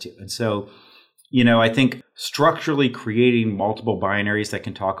access to. And so, I think structurally creating multiple binaries that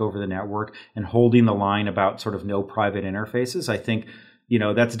can talk over the network and holding the line about sort of no private interfaces, I think,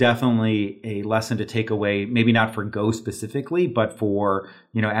 that's definitely a lesson to take away, maybe not for Go specifically, but for,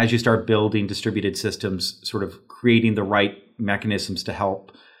 as you start building distributed systems, sort of creating the right mechanisms to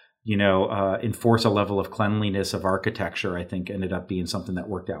help, enforce a level of cleanliness of architecture, I think ended up being something that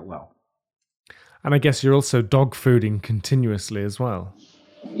worked out well. And I guess you're also dog fooding continuously as well.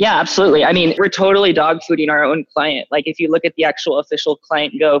 Yeah, absolutely. I mean, we're totally dog fooding our own client. Like if you look at the actual official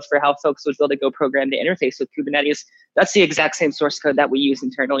client Go for how folks would build a Go program to interface with Kubernetes, that's the exact same source code that we use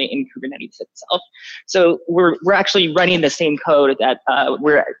internally in Kubernetes itself. So we're actually running the same code that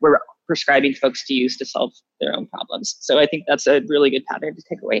we're prescribing folks to use to solve their own problems. So I think that's a really good pattern to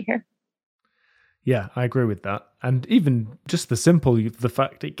take away here. Yeah, I agree with that. And even just the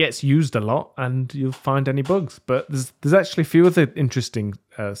fact it gets used a lot and you'll find any bugs. But there's actually a few other interesting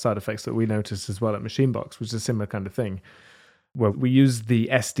side effects that we noticed as well at Machinebox, which is a similar kind of thing, where we use the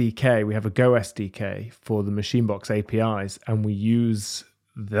SDK, we have a Go SDK for the Machinebox APIs, and we use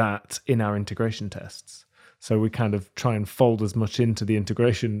that in our integration tests. So we kind of try and fold as much into the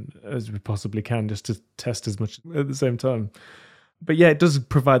integration as we possibly can just to test as much at the same time. But yeah, it does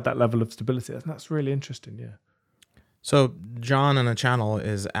provide that level of stability. And that's really interesting, yeah. So John on the channel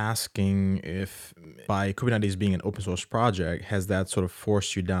is asking if by Kubernetes being an open source project, has that sort of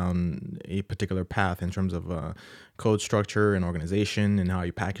forced you down a particular path in terms of code structure and organization and how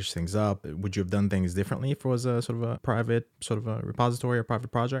you package things up? Would you have done things differently if it was a sort of a private sort of a repository or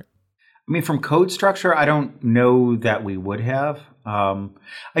private project? I mean, from code structure, I don't know that we would have.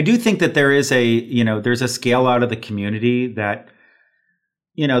 I do think that there is there's a scale out of the community that,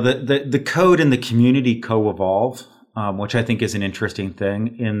 the code and the community co-evolve, which I think is an interesting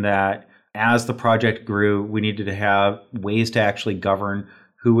thing in that as the project grew, we needed to have ways to actually govern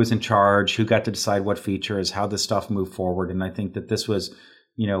who was in charge, who got to decide what features, how this stuff moved forward. And I think that this was,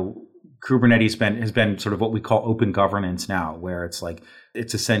 Kubernetes has been sort of what we call open governance now, where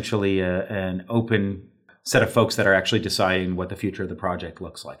it's essentially an open set of folks that are actually deciding what the future of the project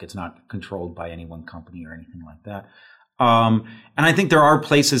looks like. It's not controlled by any one company or anything like that. And I think there are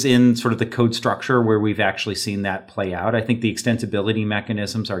places in sort of the code structure where we've actually seen that play out. I think the extensibility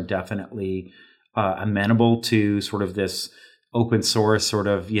mechanisms are definitely amenable to sort of this open source sort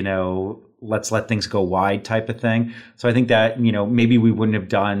of, let's let things go wide type of thing. So I think that, maybe we wouldn't have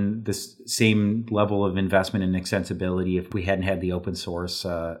done this same level of investment in extensibility if we hadn't had the open source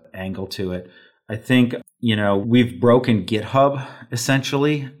angle to it. I think, we've broken GitHub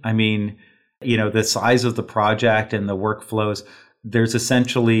essentially. I mean, the size of the project and the workflows, there's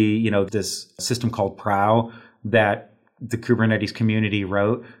essentially, this system called Prow that the Kubernetes community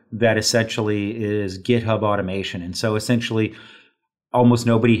wrote that essentially is GitHub automation. And so essentially almost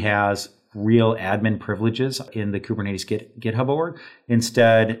nobody has real admin privileges in the Kubernetes GitHub org.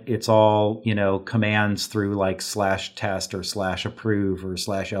 Instead, it's all, commands through like /test or /approve or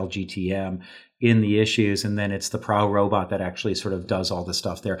 /LGTM in the issues. And then it's the Prow robot that actually sort of does all the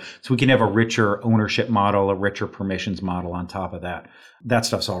stuff there. So we can have a richer ownership model, a richer permissions model on top of that. That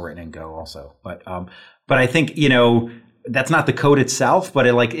stuff's all written in Go also. But I think, that's not the code itself, but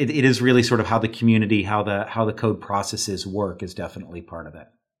it is really sort of how the community, how the code processes work is definitely part of it.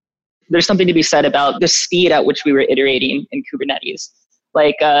 There's something to be said about the speed at which we were iterating in Kubernetes.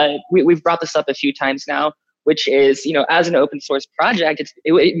 We've brought this up a few times now, which is, as an open source project,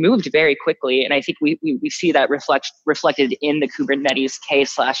 it moved very quickly. And I think we see that reflected in the Kubernetes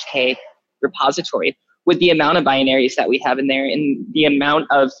K/K repository with the amount of binaries that we have in there and the amount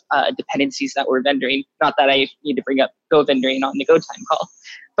of dependencies that we're vendoring. Not that I need to bring up Go vendoring on the Go time call.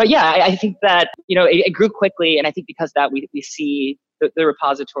 But yeah, I think that, it grew quickly. And I think because of that, we see the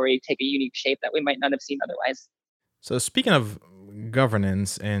repository take a unique shape that we might not have seen otherwise. So speaking of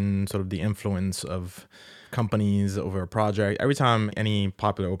governance and sort of the influence of companies over a project, every time any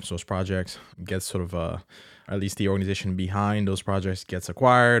popular open source project gets sort of at least the organization behind those projects gets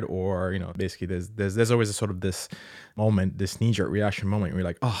acquired, or basically there's always a sort of this moment, this knee-jerk reaction moment where you're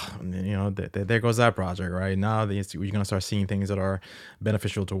like, oh, there goes that project, right? Now you're going to start seeing things that are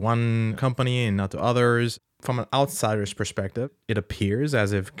beneficial to one company and not to others. From an outsider's perspective, it appears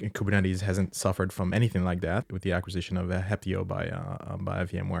as if Kubernetes hasn't suffered from anything like that with the acquisition of Heptio by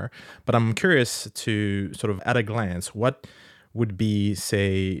VMware. But I'm curious to sort of at a glance, what would be,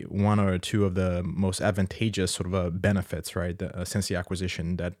 say, one or two of the most advantageous sort of benefits, right, since the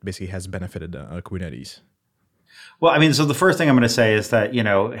acquisition that basically has benefited Kubernetes? Well, I mean, so the first thing I'm going to say is that,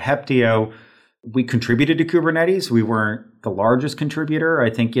 Heptio, we contributed to Kubernetes. We weren't the largest contributor. I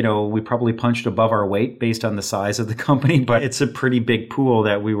think, we probably punched above our weight based on the size of the company, but it's a pretty big pool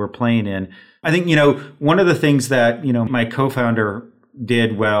that we were playing in. I think, one of the things that, my co-founder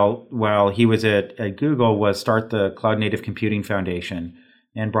did while he was at Google was start the Cloud Native Computing Foundation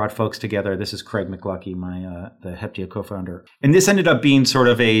and brought folks together. This is Craig McLucky, the Heptio co-founder. And this ended up being sort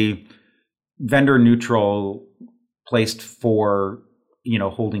of a vendor neutral place for,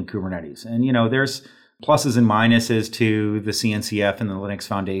 holding Kubernetes. And, there's pluses and minuses to the CNCF and the Linux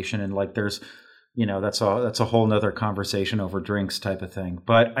Foundation. And there's, that's a whole nother conversation over drinks type of thing.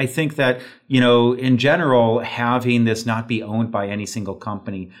 But I think that, in general, having this not be owned by any single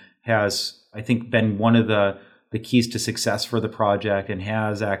company has, I think, been one of the keys to success for the project and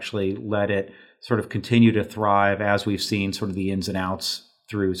has actually let it sort of continue to thrive as we've seen sort of the ins and outs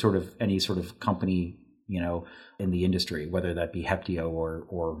through sort of any sort of company, in the industry, whether that be Heptio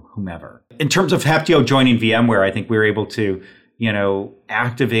or whomever. In terms of Heptio joining VMware, I think we were able to,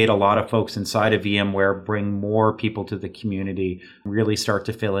 activate a lot of folks inside of VMware, bring more people to the community, really start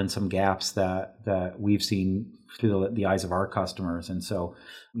to fill in some gaps that we've seen through the eyes of our customers. And so,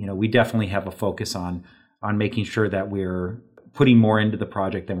 we definitely have a focus on making sure that we're putting more into the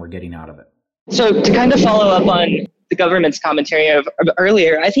project than we're getting out of it. So to kind of follow up on the government's commentary of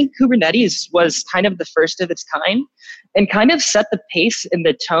earlier, I think Kubernetes was kind of the first of its kind and kind of set the pace and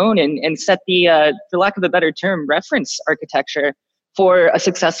the tone and set the, for lack of a better term, reference architecture for a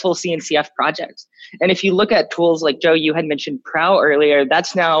successful CNCF project. And if you look at tools like, Joe, you had mentioned Prow earlier,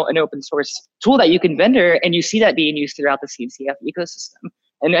 that's now an open source tool that you can vendor, and you see that being used throughout the CNCF ecosystem.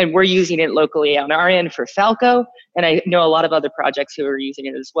 And we're using it locally on our end for Falco, and I know a lot of other projects who are using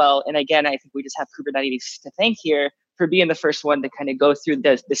it as well. And again, I think we just have Kubernetes to thank here for being the first one to kind of go through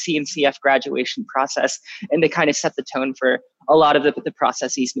the CNCF graduation process and to kind of set the tone for a lot of the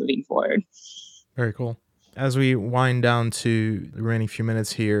processes moving forward. Very cool. As we wind down to the remaining few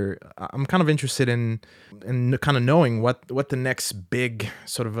minutes here, I'm kind of interested in kind of knowing what the next big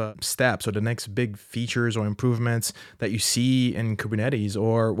sort of steps or the next big features or improvements that you see in Kubernetes,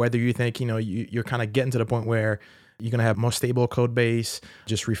 or whether you think, you're kind of getting to the point where you're going to have more stable code base,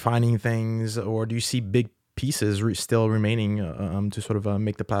 just refining things, or do you see big pieces still remaining to sort of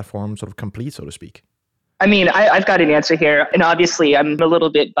make the platform sort of complete, so to speak? I mean, I've got an answer here, and obviously I'm a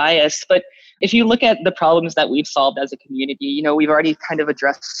little bit biased, but if you look at the problems that we've solved as a community, we've already kind of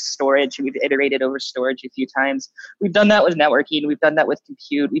addressed storage. We've iterated over storage a few times. We've done that with networking. We've done that with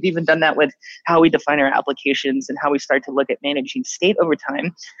compute. We've even done that with how we define our applications and how we start to look at managing state over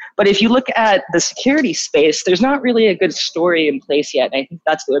time. But if you look at the security space, there's not really a good story in place yet. And I think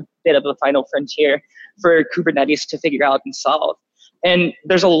that's a bit of a final frontier for Kubernetes to figure out and solve. And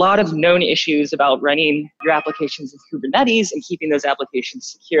there's a lot of known issues about running your applications in Kubernetes and keeping those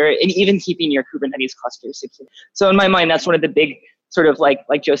applications secure, and even keeping your Kubernetes cluster secure. So in my mind, that's one of the big sort of like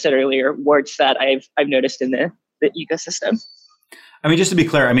Joe said earlier, warts that I've noticed in the ecosystem. I mean, just to be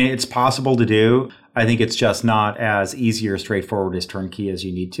clear, it's possible to do. I think it's just not as easy or straightforward as turnkey as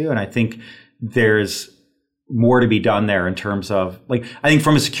you need to. And I think there's more to be done there in terms of, I think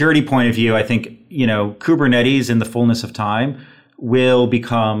from a security point of view, I think, Kubernetes in the fullness of time will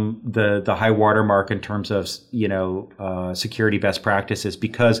become the high watermark in terms of, security best practices,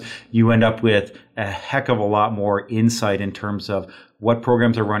 because you end up with a heck of a lot more insight in terms of what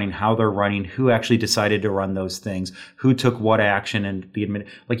programs are running, how they're running, who actually decided to run those things, who took what action, and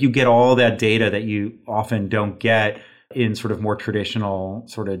you get all that data that you often don't get in sort of more traditional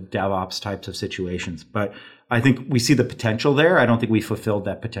sort of DevOps types of situations. But I think we see the potential there. I don't think we fulfilled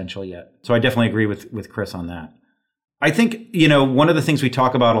that potential yet. So I definitely agree with Kris on that. I think, one of the things we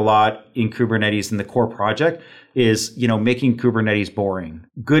talk about a lot in Kubernetes in the core project is, making Kubernetes boring.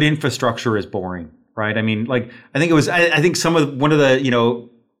 Good infrastructure is boring, right? I think one of the,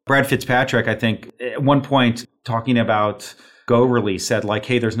 Brad Fitzpatrick, I think at one point talking about Go release said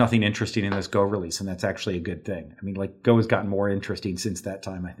hey, there's nothing interesting in this Go release. And that's actually a good thing. Go has gotten more interesting since that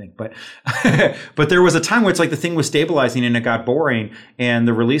time, I think. But, but there was a time where it's the thing was stabilizing and it got boring. And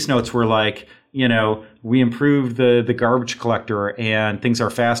the release notes were we improved the garbage collector and things are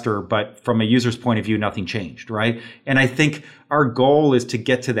faster, but from a user's point of view, nothing changed, right? And I think our goal is to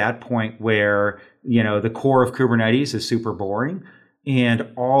get to that point where, the core of Kubernetes is super boring and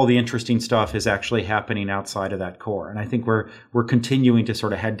all the interesting stuff is actually happening outside of that core. And I think we're continuing to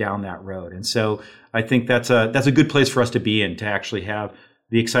sort of head down that road. And so I think that's a good place for us to be in, to actually have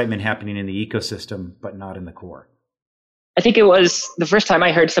the excitement happening in the ecosystem, but not in the core. I think it was the first time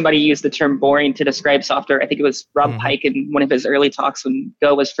I heard somebody use the term boring to describe software. I think it was Rob Pike in one of his early talks when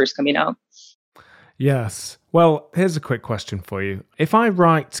Go was first coming out. Yes. Well, here's a quick question for you. If I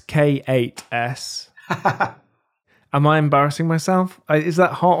write K8S, am I embarrassing myself? Is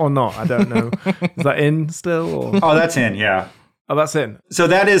that hot or not? I don't know. Is that in still? Or? Oh, that's in, yeah. Oh, that's in. So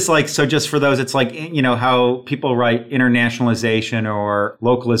that is so just for those, it's how people write internationalization or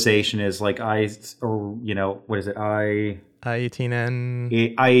localization is what is it?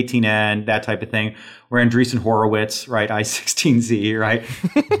 I18N. I18N, that type of thing. Where Andreessen Horowitz, right? I16Z, right?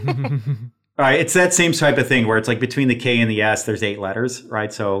 All right, it's that same type of thing where it's between the K and the S, there's 8 letters,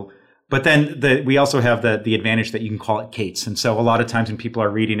 right? So, but then we also have the advantage that you can call it Kates. And so a lot of times when people are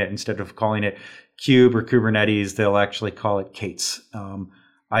reading it, instead of calling it Cube or Kubernetes, they'll actually call it Kates.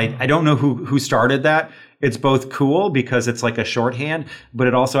 I don't know who started that. It's both cool because it's a shorthand, but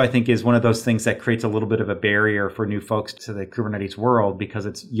it also, I think, is one of those things that creates a little bit of a barrier for new folks to the Kubernetes world, because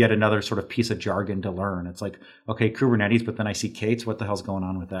it's yet another sort of piece of jargon to learn. It's okay, Kubernetes, but then I see Kates. What the hell's going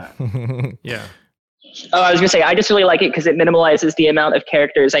on with that? Yeah. Oh, I was going to say, I just really like it because it minimalizes the amount of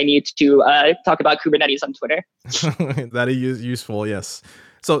characters I need to talk about Kubernetes on Twitter. That is useful, yes.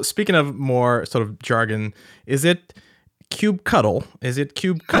 So speaking of more sort of jargon, is it kube cuddle? Is it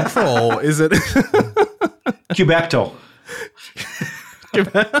kube control? Is it Kubectal?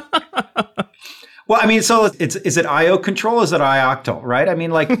 Well, I mean, so is it IO control? Is it ioctal, right? I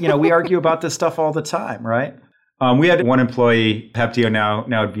mean, like, we argue about this stuff all the time, right? We had one employee, Heptio, now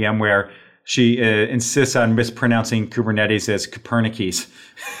at VMware. She insists on mispronouncing Kubernetes as Copernicus.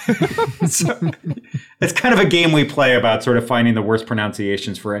 So it's kind of a game we play about sort of finding the worst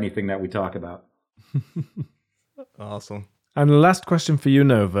pronunciations for anything that we talk about. Awesome. And the last question for you,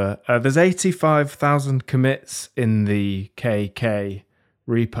 Nova. There's 85,000 commits in the KK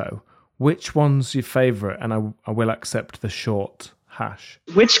repo. Which one's your favorite? And I will accept the short hash.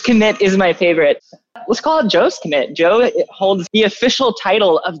 Which commit is my favorite? Let's call it Joe's commit. Joe holds the official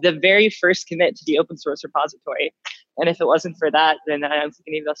title of the very first commit to the open source repository. And if it wasn't for that, then I don't think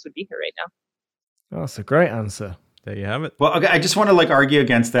any of us would be here right now. That's a great answer. There you have it. Well, okay, I just want to argue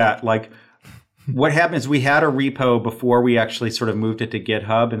against that. What happened is we had a repo before we actually sort of moved it to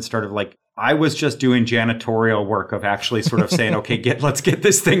GitHub and started I was just doing janitorial work of actually sort of saying, okay, let's get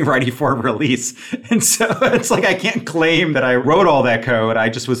this thing ready for release. And so it's I can't claim that I wrote all that code. I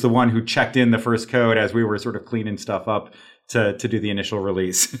just was the one who checked in the first code as we were sort of cleaning stuff up to do the initial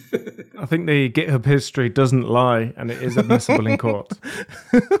release. I think the GitHub history doesn't lie, and it is admissible in court.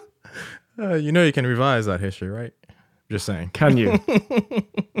 You can revise that history, right? Just saying. Can you?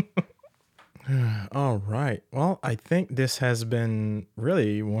 All right. Well, I think this has been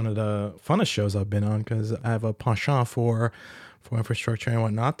really one of the funnest shows I've been on because I have a penchant for infrastructure and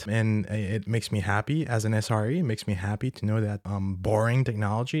whatnot. And it makes me happy as an SRE. It makes me happy to know that boring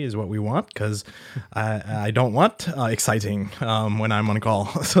technology is what we want because I don't want exciting when I'm on call.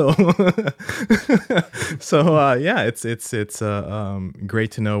 So, yeah, it's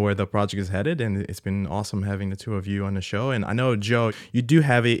great to know where the project is headed. And it's been awesome having the two of you on the show. And I know, Joe, you do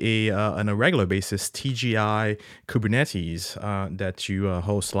have on a regular basis TGI Kubernetes that you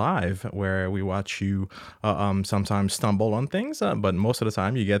host live where we watch you sometimes stumble on things. But most of the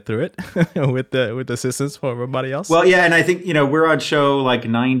time you get through it with the assistance for everybody else. Well, yeah, and I think we're on show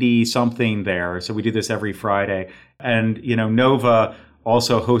 90 something there, so we do this every Friday, and Nova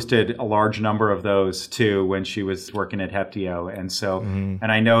also hosted a large number of those too when she was working at Heptio, and so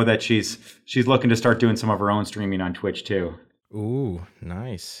and I know that she's looking to start doing some of her own streaming on Twitch too. Ooh,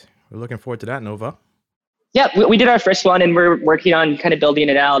 nice. We're looking forward to that, Nova. Yeah, we did our first one and we're working on kind of building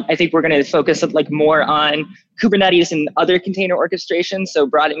it out. I think we're going to focus more on Kubernetes and other container orchestration, so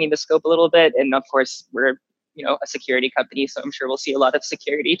broadening the scope a little bit. And of course, we're a security company, so I'm sure we'll see a lot of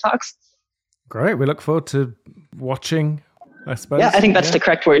security talks. Great. We look forward to watching, I suppose. Yeah, I think that's the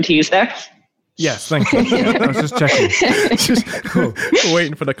correct word to use there. Yes, thank you. I was just checking. Cool.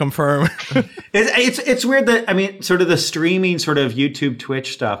 Waiting for the confirm. It's weird that, sort of the streaming sort of YouTube,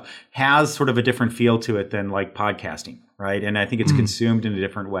 Twitch stuff has sort of a different feel to it than podcasting, right? And I think it's consumed in a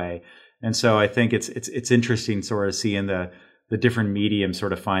different way. And so I think it's interesting sort of seeing the different mediums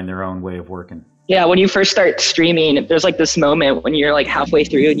sort of find their own way of working. Yeah, when you first start streaming, there's this moment when you're halfway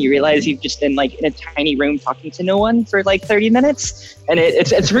through and you realize you've just been in a tiny room talking to no one for 30 minutes. And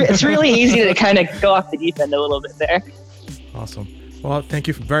it's really easy to kind of go off the deep end a little bit there. Awesome. Well, thank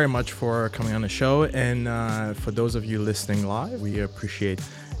you very much for coming on the show. And for those of you listening live, we appreciate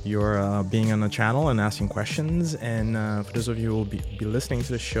your being on the channel and asking questions. And for those of you who will be listening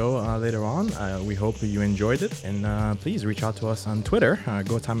to the show later on, we hope that you enjoyed it. And please reach out to us on Twitter,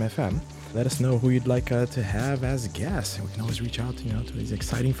 GoTimeFM. Let us know who you'd like to have as guests. We can always reach out to these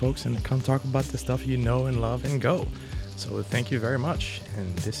exciting folks and come talk about the stuff you know and love and go. So thank you very much.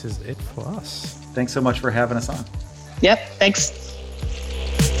 And this is it for us. Thanks so much for having us on. Yep, thanks.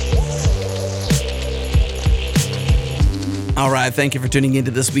 All right, thank you for tuning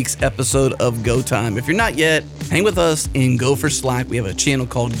into this week's episode of Go Time. If you're not yet, hang with us in Gopher Slack. We have a channel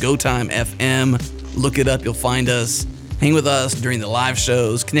called Go Time FM. Look it up, you'll find us. Hang with us during the live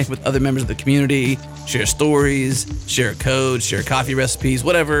shows, connect with other members of the community, share stories, share code, share coffee recipes,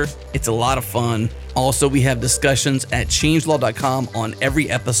 whatever. It's a lot of fun. Also, we have discussions at changelog.com on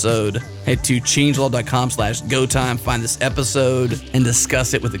every episode. Head to changelog.com/GoTime, find this episode, and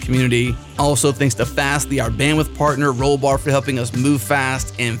discuss it with the community. Also, thanks to Fastly, our bandwidth partner, Rollbar for helping us move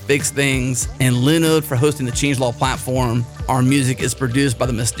fast and fix things, and Linode for hosting the Changelog platform. Our music is produced by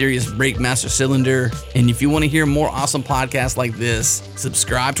the mysterious Breakmaster Cylinder. And if you want to hear more awesome podcasts like this,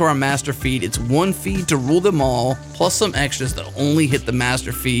 subscribe to our master feed. It's one feed to rule them all, plus some extras that only hit the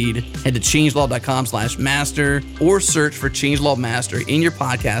master feed. Head to changelog.com/master or search for Changelog Master in your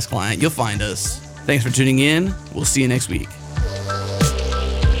podcast client. You'll find us. Thanks for tuning in. We'll see you next week.